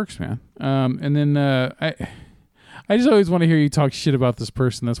whatever works, man. And then I just always want to hear you talk shit about this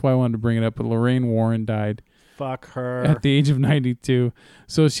person. That's why I wanted to bring it up. But Lorraine Warren died. Fuck her. At the age of 92.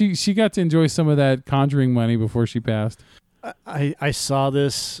 So she got to enjoy some of that Conjuring money before she passed. I saw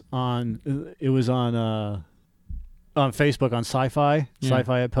this on... It was on... on Facebook on Sci-Fi. Yeah.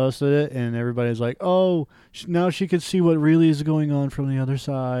 Sci-Fi had posted it, and everybody's like, "Oh, now she could see what really is going on from the other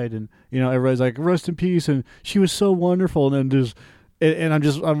side." And everybody's like, "Rest in peace." And she was so wonderful. And then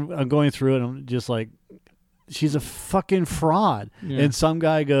I'm going through it, and I'm just like, she's a fucking fraud. Yeah. And some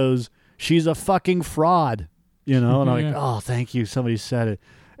guy goes, "She's a fucking fraud," And I'm like, Yeah. "Oh, thank you, somebody said it."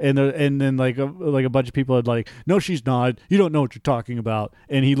 And then like a bunch of people had like, "No, she's not. You don't know what you're talking about."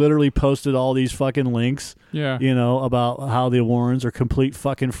 And he literally posted all these fucking links, Yeah. about how the Warrens are complete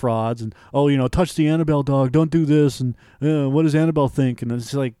fucking frauds, and touch the Annabelle dog, don't do this, and what does Annabelle think? And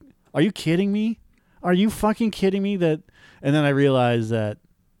it's like, are you kidding me? Are you fucking kidding me? That? And then I realized that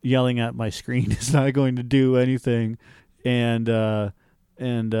yelling at my screen is not going to do anything, and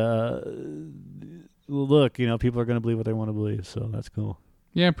look, people are going to believe what they want to believe, so that's cool.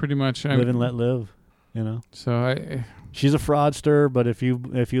 Yeah, pretty much. Live and let live, So She's a fraudster, but if you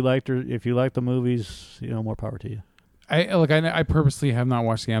liked her, if you like the movies, more power to you. I purposely have not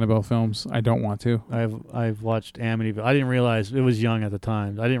watched the Annabelle films. I don't want to. I've watched Amityville. I didn't realize, it was young at the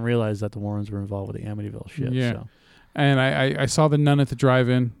time. I didn't realize that the Warrens were involved with the Amityville shit. Yeah. So. And I saw The Nun at the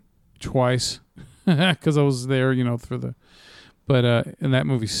drive-in twice because I was there, for the. But and that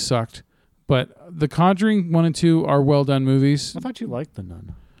movie sucked. But The Conjuring 1 and 2 are well done movies. I thought you liked The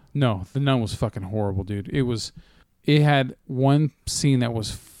Nun. No, The Nun was fucking horrible, dude. It had one scene that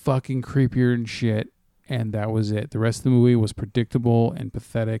was fucking creepier and shit, and that was it. The rest of the movie was predictable and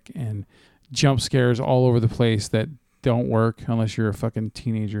pathetic and jump scares all over the place that don't work unless you're a fucking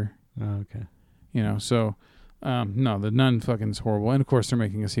teenager. Oh, okay. So no, The Nun fucking is horrible. And of course they're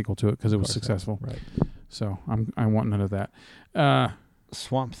making a sequel to it because it was successful. Right. So I want none of that.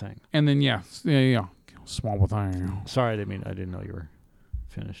 Swamp Thing. And then yeah. Swamp Thing. Sorry, I didn't know you were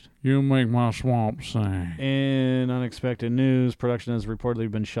finished. You make my swamp sing. In unexpected news, production has reportedly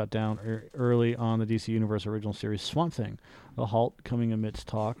been shut down early on the DC Universe original series Swamp Thing. A halt coming amidst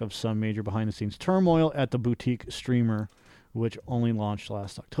talk of some major behind-the-scenes turmoil at the boutique streamer, which only launched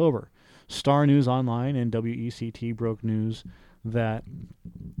last October. Star News Online and WECT broke news that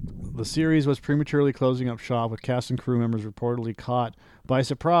the series was prematurely closing up shop, with cast and crew members reportedly caught by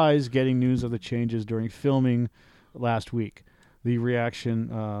surprise getting news of the changes during filming last week. The reaction,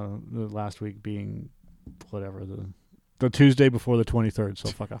 the last week being whatever, the Tuesday before the 23rd, so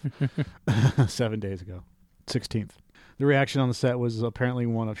fuck off. 7 days ago, 16th. The reaction on the set was apparently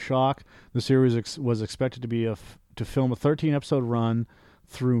one of shock. The series was expected to film a 13-episode run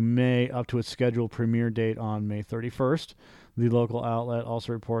through May up to its scheduled premiere date on May 31st. The local outlet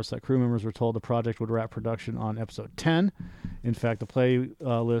also reports that crew members were told the project would wrap production on episode 10. In fact, the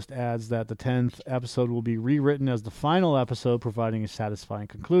playlist adds that the 10th episode will be rewritten as the final episode, providing a satisfying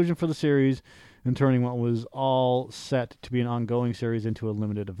conclusion for the series and turning what was all set to be an ongoing series into a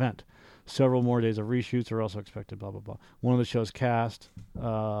limited event. Several more days of reshoots are also expected, blah, blah, blah. One of the show's cast,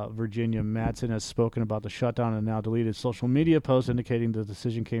 Virginia Madsen, has spoken about the shutdown and now deleted social media posts indicating the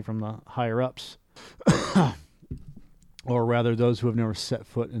decision came from the higher-ups. Or rather, those who have never set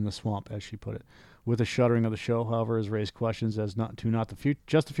foot in the swamp, as she put it. With the shuttering of the show, however, has raised questions as not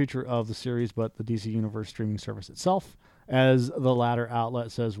just the future of the series, but the DC Universe streaming service itself. As the latter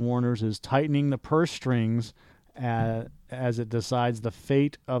outlet says, Warner's is tightening the purse strings as it decides the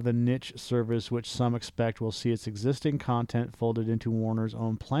fate of the niche service, which some expect will see its existing content folded into Warner's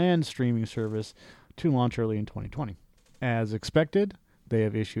own planned streaming service to launch early in 2020. As expected, they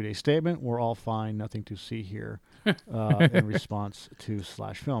have issued a statement. We're all fine. Nothing to see here in response to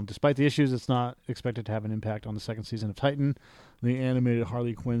 /film. Despite the issues, it's not expected to have an impact on the second season of Titan, the animated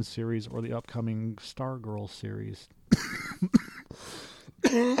Harley Quinn series, or the upcoming Stargirl series.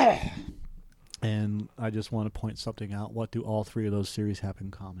 And I just want to point something out. What do all three of those series have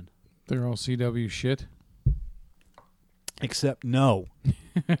in common? They're all CW shit. Except no.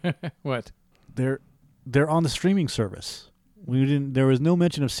 What? They're on the streaming service. There was no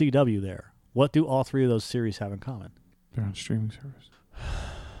mention of CW there. What do all three of those series have in common? They're on streaming service.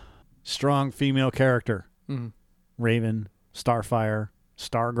 Strong female character. Mm-hmm. Raven, Starfire,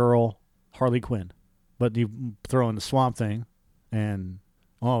 Stargirl, Harley Quinn. But you throw in the Swamp Thing and,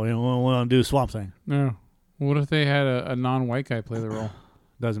 we want to do Swamp Thing. No. What if they had a non-white guy play the role?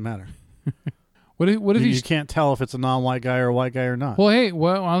 Doesn't matter. What if you can't tell if it's a non-white guy or a white guy or not. Well, hey,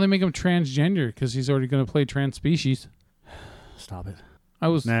 why don't they make him transgender? Because he's already going to play trans species. Stop it.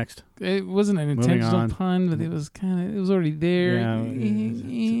 Next. It wasn't an intentional pun, but it was already there.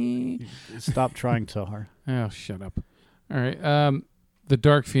 Yeah. Stop trying so hard. Oh, shut up. All right. The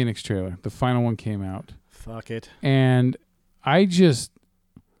Dark Phoenix trailer, the final one came out. Fuck it. And I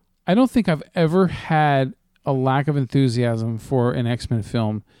don't think I've ever had a lack of enthusiasm for an X-Men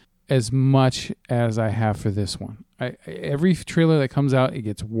film as much as I have for this one. Every trailer that comes out, it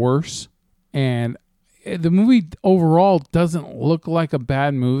gets worse. And the movie overall doesn't look like a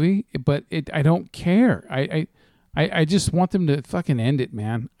bad movie, but I don't care. I just want them to fucking end it,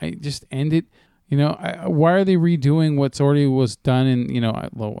 man. I just end it. You know, why are they redoing what's already was done? And you know,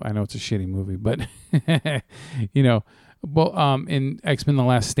 I know it's a shitty movie, but you know, in X-Men: The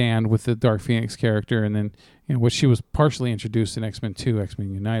Last Stand with the Dark Phoenix character, and then you know, which she was partially introduced in X-Men 2,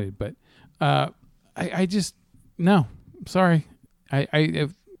 X-Men United, but I just no, sorry,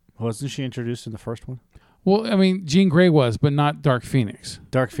 Wasn't she introduced in the first one? Well, I mean, Jean Grey was, but not Dark Phoenix.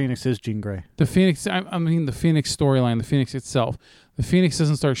 Dark Phoenix is Jean Grey. The Phoenix, I mean, the Phoenix storyline, the Phoenix itself. The Phoenix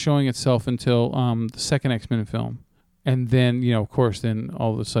doesn't start showing itself until the second X-Men film. And then, you know, of course, then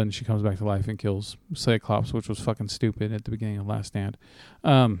all of a sudden she comes back to life and kills Cyclops, which was fucking stupid at the beginning of Last Stand,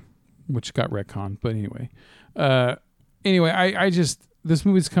 which got retconned. But anyway, I just, this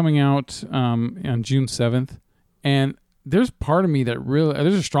movie's coming out on June 7th. And there's part of me that really,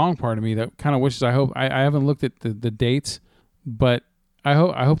 there's a strong part of me that kind of wishes, I haven't looked at the dates, but I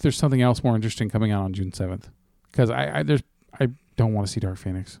hope there's something else more interesting coming out on June 7th. Because I don't want to see Dark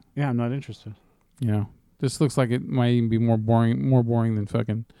Phoenix. Yeah, I'm not interested. You know, this looks like it might even be more boring than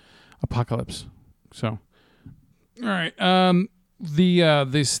fucking Apocalypse. So, all right.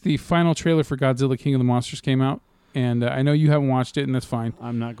 The final trailer for Godzilla King of the Monsters came out, and I know you haven't watched it, and that's fine.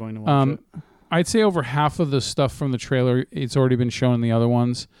 I'm not going to watch it. I'd say over half of the stuff from the trailer, it's already been shown in the other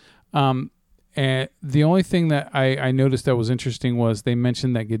ones. And the only thing that I noticed that was interesting was they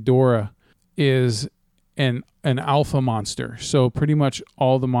mentioned that Ghidorah is an alpha monster. So pretty much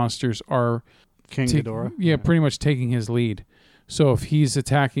all the monsters are King Ghidorah? Yeah, pretty much taking his lead. So if he's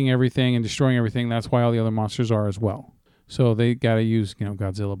attacking everything and destroying everything, that's why all the other monsters are as well. So they got to use, you know,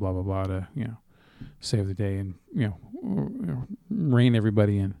 Godzilla, blah, blah, blah, to, you know, save the day and, you know, rein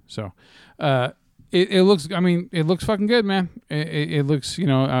everybody in. So it looks, I mean, it looks fucking good, man. It looks, you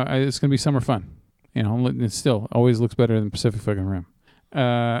know, it's going to be summer fun. You know, it still always looks better than Pacific fucking Rim.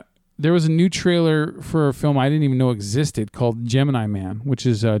 There was a new trailer for a film I didn't even know existed called Gemini Man, which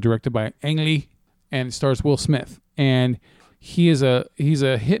is directed by Ang Lee, and it stars Will Smith. And he's a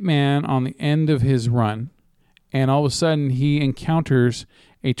hitman on the end of his run, and all of a sudden he encounters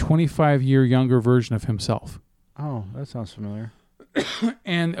a 25-year younger version of himself. Oh, that sounds familiar.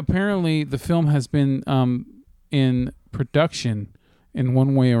 And apparently the film has been in production in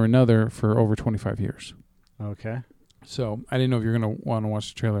one way or another for over 25 years. Okay. So I didn't know if you're going to want to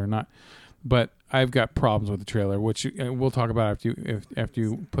watch the trailer or not, but I've got problems with the trailer, which we'll talk about after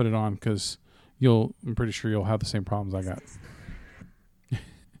you put it on, because I'm pretty sure you'll have the same problems I got.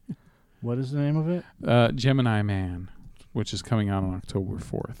 What is the name of it? Gemini Man, which is coming out on October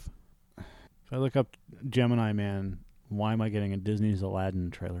 4th. If I look up Gemini Man, why am I getting a Disney's Aladdin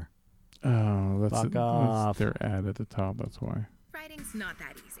trailer? Oh, that's their ad at the top. That's why. Writing's not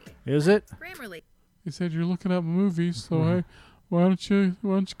that easy. Is it? Grammarly. He said you're looking up movies, so hey, why don't you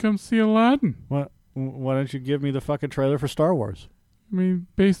come see Aladdin? What? Why don't you give me the fucking trailer for Star Wars? I mean,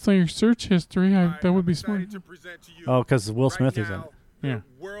 based on your search history, that would be smart. Oh, because Will Smith is in it. Yeah.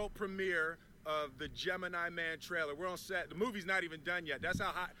 World premiere of the Gemini Man trailer. We're on set. The movie's not even done yet. That's how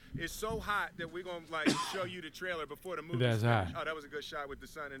hot. It's so hot that we're gonna show you the trailer before the movie. That's hot. Oh, that was a good shot with the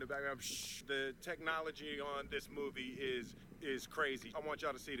sun in the background. The technology on this movie is crazy. I want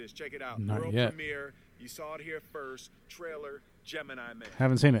y'all to see this. Check it out. Not World yet. premiere. You saw it here first. Trailer. Gemini Man.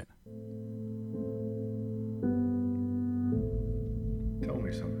 Haven't seen it. Tell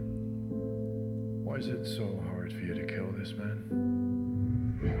me something. Why is it so hard for you to kill this man?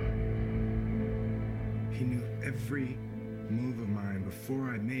 He knew every move of mine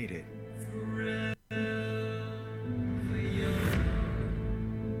before I made it.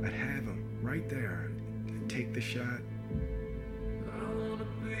 I'd have him right there. I'd take the shot.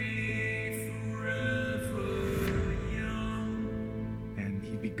 And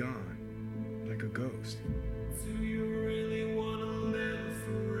he'd be gone, like a ghost.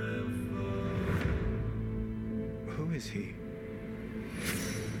 Who is he?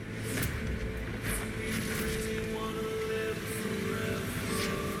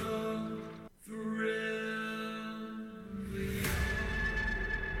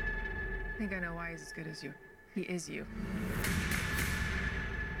 I think I know why he's as good as you. He is you.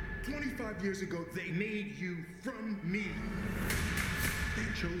 25 years ago, they made you from me. They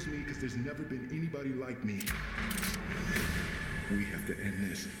chose me because there's never been anybody like me. We have to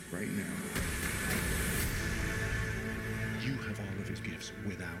end this right now. You have all of his gifts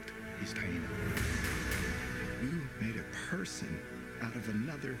without his pain. You made a person out of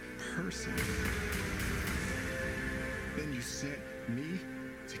another person. Then you sent me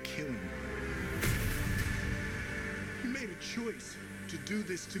to kill him. choice to do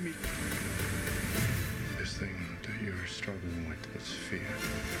this to me. This thing that you're struggling with is fear.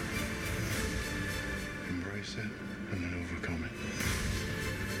 Embrace it and then overcome it.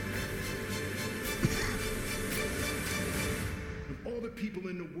 Of all the people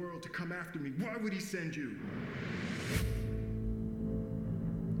in the world to come after me, why would he send you?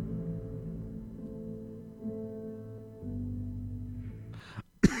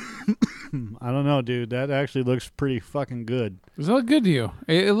 I don't know, dude. That actually looks pretty fucking good. Does that look good to you?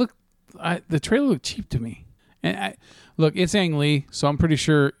 It looked. The trailer looked cheap to me. And look, it's Ang Lee, so I'm pretty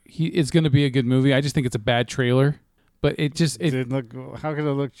sure it's going to be a good movie. I just think it's a bad trailer. But it did look. How could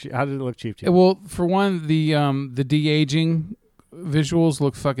it look? How did it look cheap to you? Well, for one, the de-aging visuals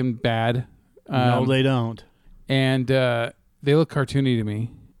look fucking bad. No, they don't. And they look cartoony to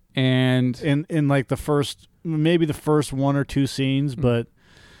me. And in like the first 1 or 2 scenes, but.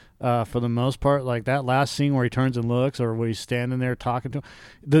 For the most part, like that last scene where he turns and looks, or where he's standing there talking to him,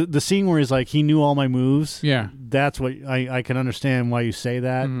 the scene where he's like, he knew all my moves. Yeah, that's what I can understand why you say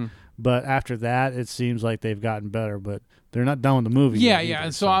that. Mm-hmm. But after that, it seems like they've gotten better. But they're not done with the movie. Yeah, yeah.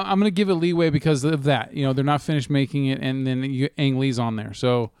 Either, so I'm going to give it leeway because of that. You know, they're not finished making it, and then Ang Lee's on there.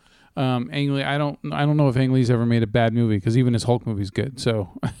 So Ang Lee, I don't know if Ang Lee's ever made a bad movie because even his Hulk movie's good. So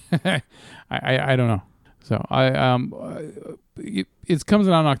I don't know. So it comes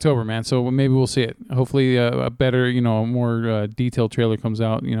out in October, man. So maybe we'll see it. Hopefully, a better, more detailed trailer comes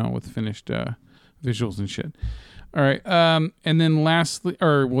out, with finished visuals and shit. All right, and then lastly,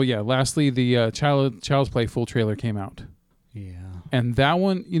 the Child's Play full trailer came out. Yeah, and that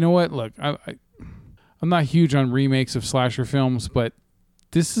one, you know what? Look, I'm not huge on remakes of slasher films, but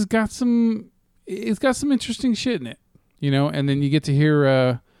this has got some. It's got some interesting shit in it, And then you get to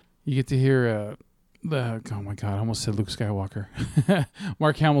hear. Oh my God! I almost said Luke Skywalker.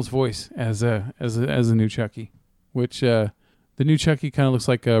 Mark Hamill's voice as a new Chucky, which the new Chucky kind of looks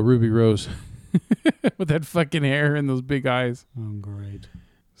like Ruby Rose with that fucking hair and those big eyes. Oh, great!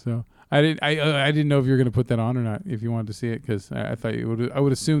 So I didn't know if you were gonna put that on or not. If you wanted to see it, because I thought I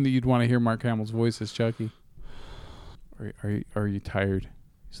would assume that you'd want to hear Mark Hamill's voice as Chucky. Are you tired?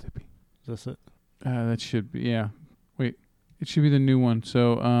 Sleepy? Is this it? That should be Wait. It should be the new one.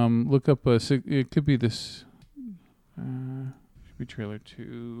 So look up. It could be this. Should be trailer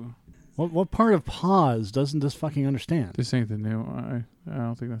 2. What part of pause doesn't this fucking understand? This ain't the new one. I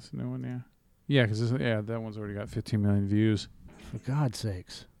don't think that's the new one. Yeah. Yeah, because that one's already got 15 million views. For God's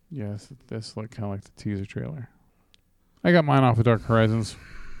sakes. Yes, that's like kind of like the teaser trailer. I got mine off of Dark Horizons.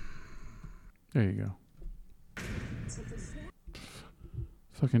 There you go.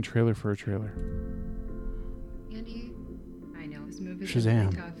 Fucking trailer for a trailer. Andy, I know this movie's Shazam.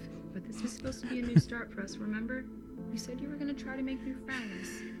 really tough, but this was supposed to be a new start for us, remember? You said you were going to try to make new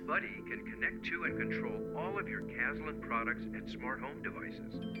friends. Buddy can connect to and control all of your Caslin products and smart home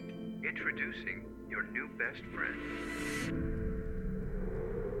devices. Introducing your new best friend.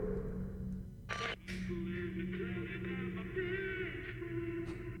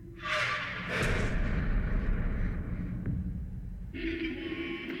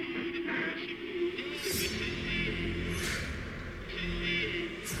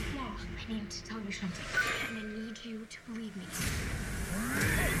 I need to tell you something, and I need you to believe me.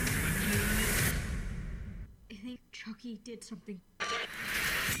 I think Chucky did something.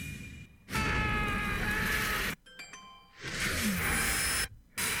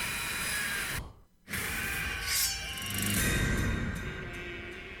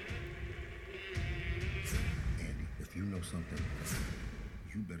 Andy, if you know something,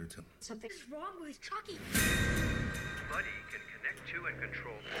 you better tell me. Something's wrong with Chucky. Buddy can connect to and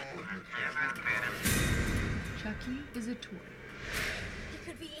control all of your Caslin. Chucky is a toy. It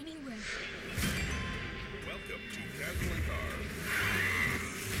could be anywhere. Welcome to Caslin Cars.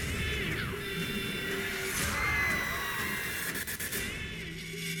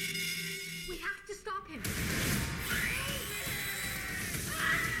 We have to stop him.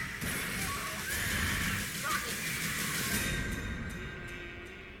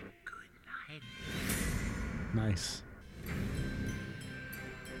 Nice.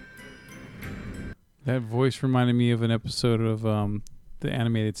 That voice reminded me of an episode of the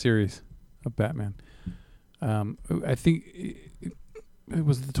animated series of Batman. I think it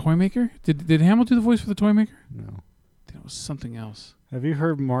was the Toy Maker. Did Hamill do the voice for the Toy Maker? No. It was something else. Have you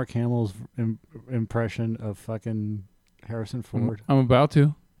heard Mark Hamill's impression of fucking Harrison Ford? I'm about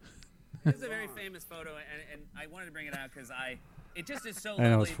to. This is a very famous photo, and I wanted to bring it out because it just is so I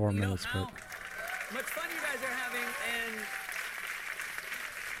know lovely. it's 4 minutes, how but much fun you guys are having, and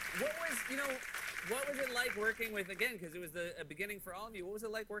what was, What was it like working with, again, because it was a beginning for all of you, what was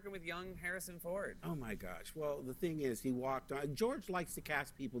it like working with young Harrison Ford? Oh my gosh. Well, the thing is, he walked on. George likes to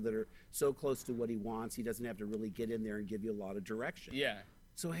cast people that are so close to what he wants, he doesn't have to really get in there and give you a lot of direction. Yeah.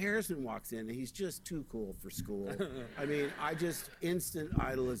 So Harrison walks in, and he's just too cool for school. I mean, instant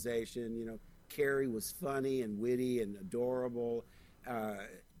idolization. You know, Carrie was funny and witty and adorable,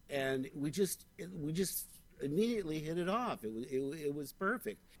 and we just immediately hit it off. It was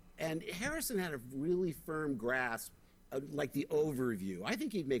perfect. And Harrison had a really firm grasp of, like, the overview. I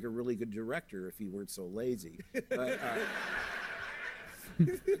think he'd make a really good director if he weren't so lazy. But,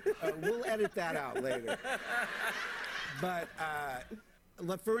 we'll edit that out later. But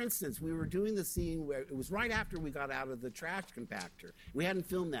for instance, we were doing the scene where it was right after we got out of the trash compactor. We hadn't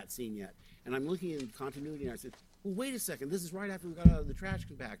filmed that scene yet. And I'm looking in continuity and I said, well, wait a second, this is right after we got out of the trash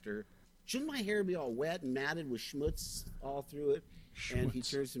compactor. Shouldn't my hair be all wet and matted with schmutz all through it? Schmutz. And he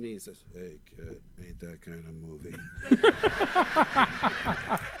turns to me and says, hey, kid, ain't that kind of movie.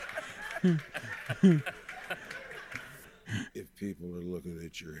 If people are looking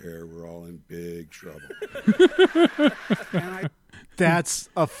at your hair, we're all in big trouble. That's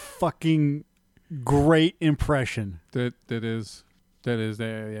a fucking great impression. That is.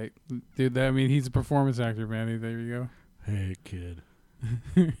 Dude, I mean, he's a performance actor, man. There you go. Hey, kid.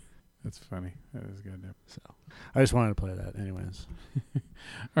 That's funny. That is good. So, I just wanted to play that, anyways.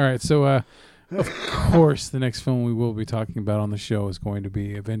 All right, so of course, the next film we will be talking about on the show is going to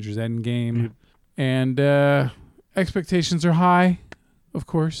be Avengers Endgame, and expectations are high, of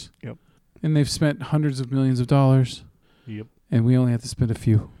course. Yep. And they've spent hundreds of millions of dollars. Yep. And we only have to spend a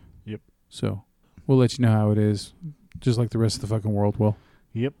few. Yep. So we'll let you know how it is, just like the rest of the fucking world will.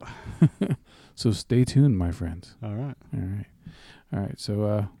 Yep. So stay tuned, my friends. All right. All right.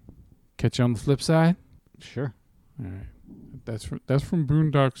 So catch you on the flip side. Sure. All right. That's from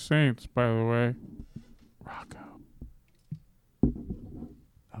Boondock Saints, by the way. Rock on.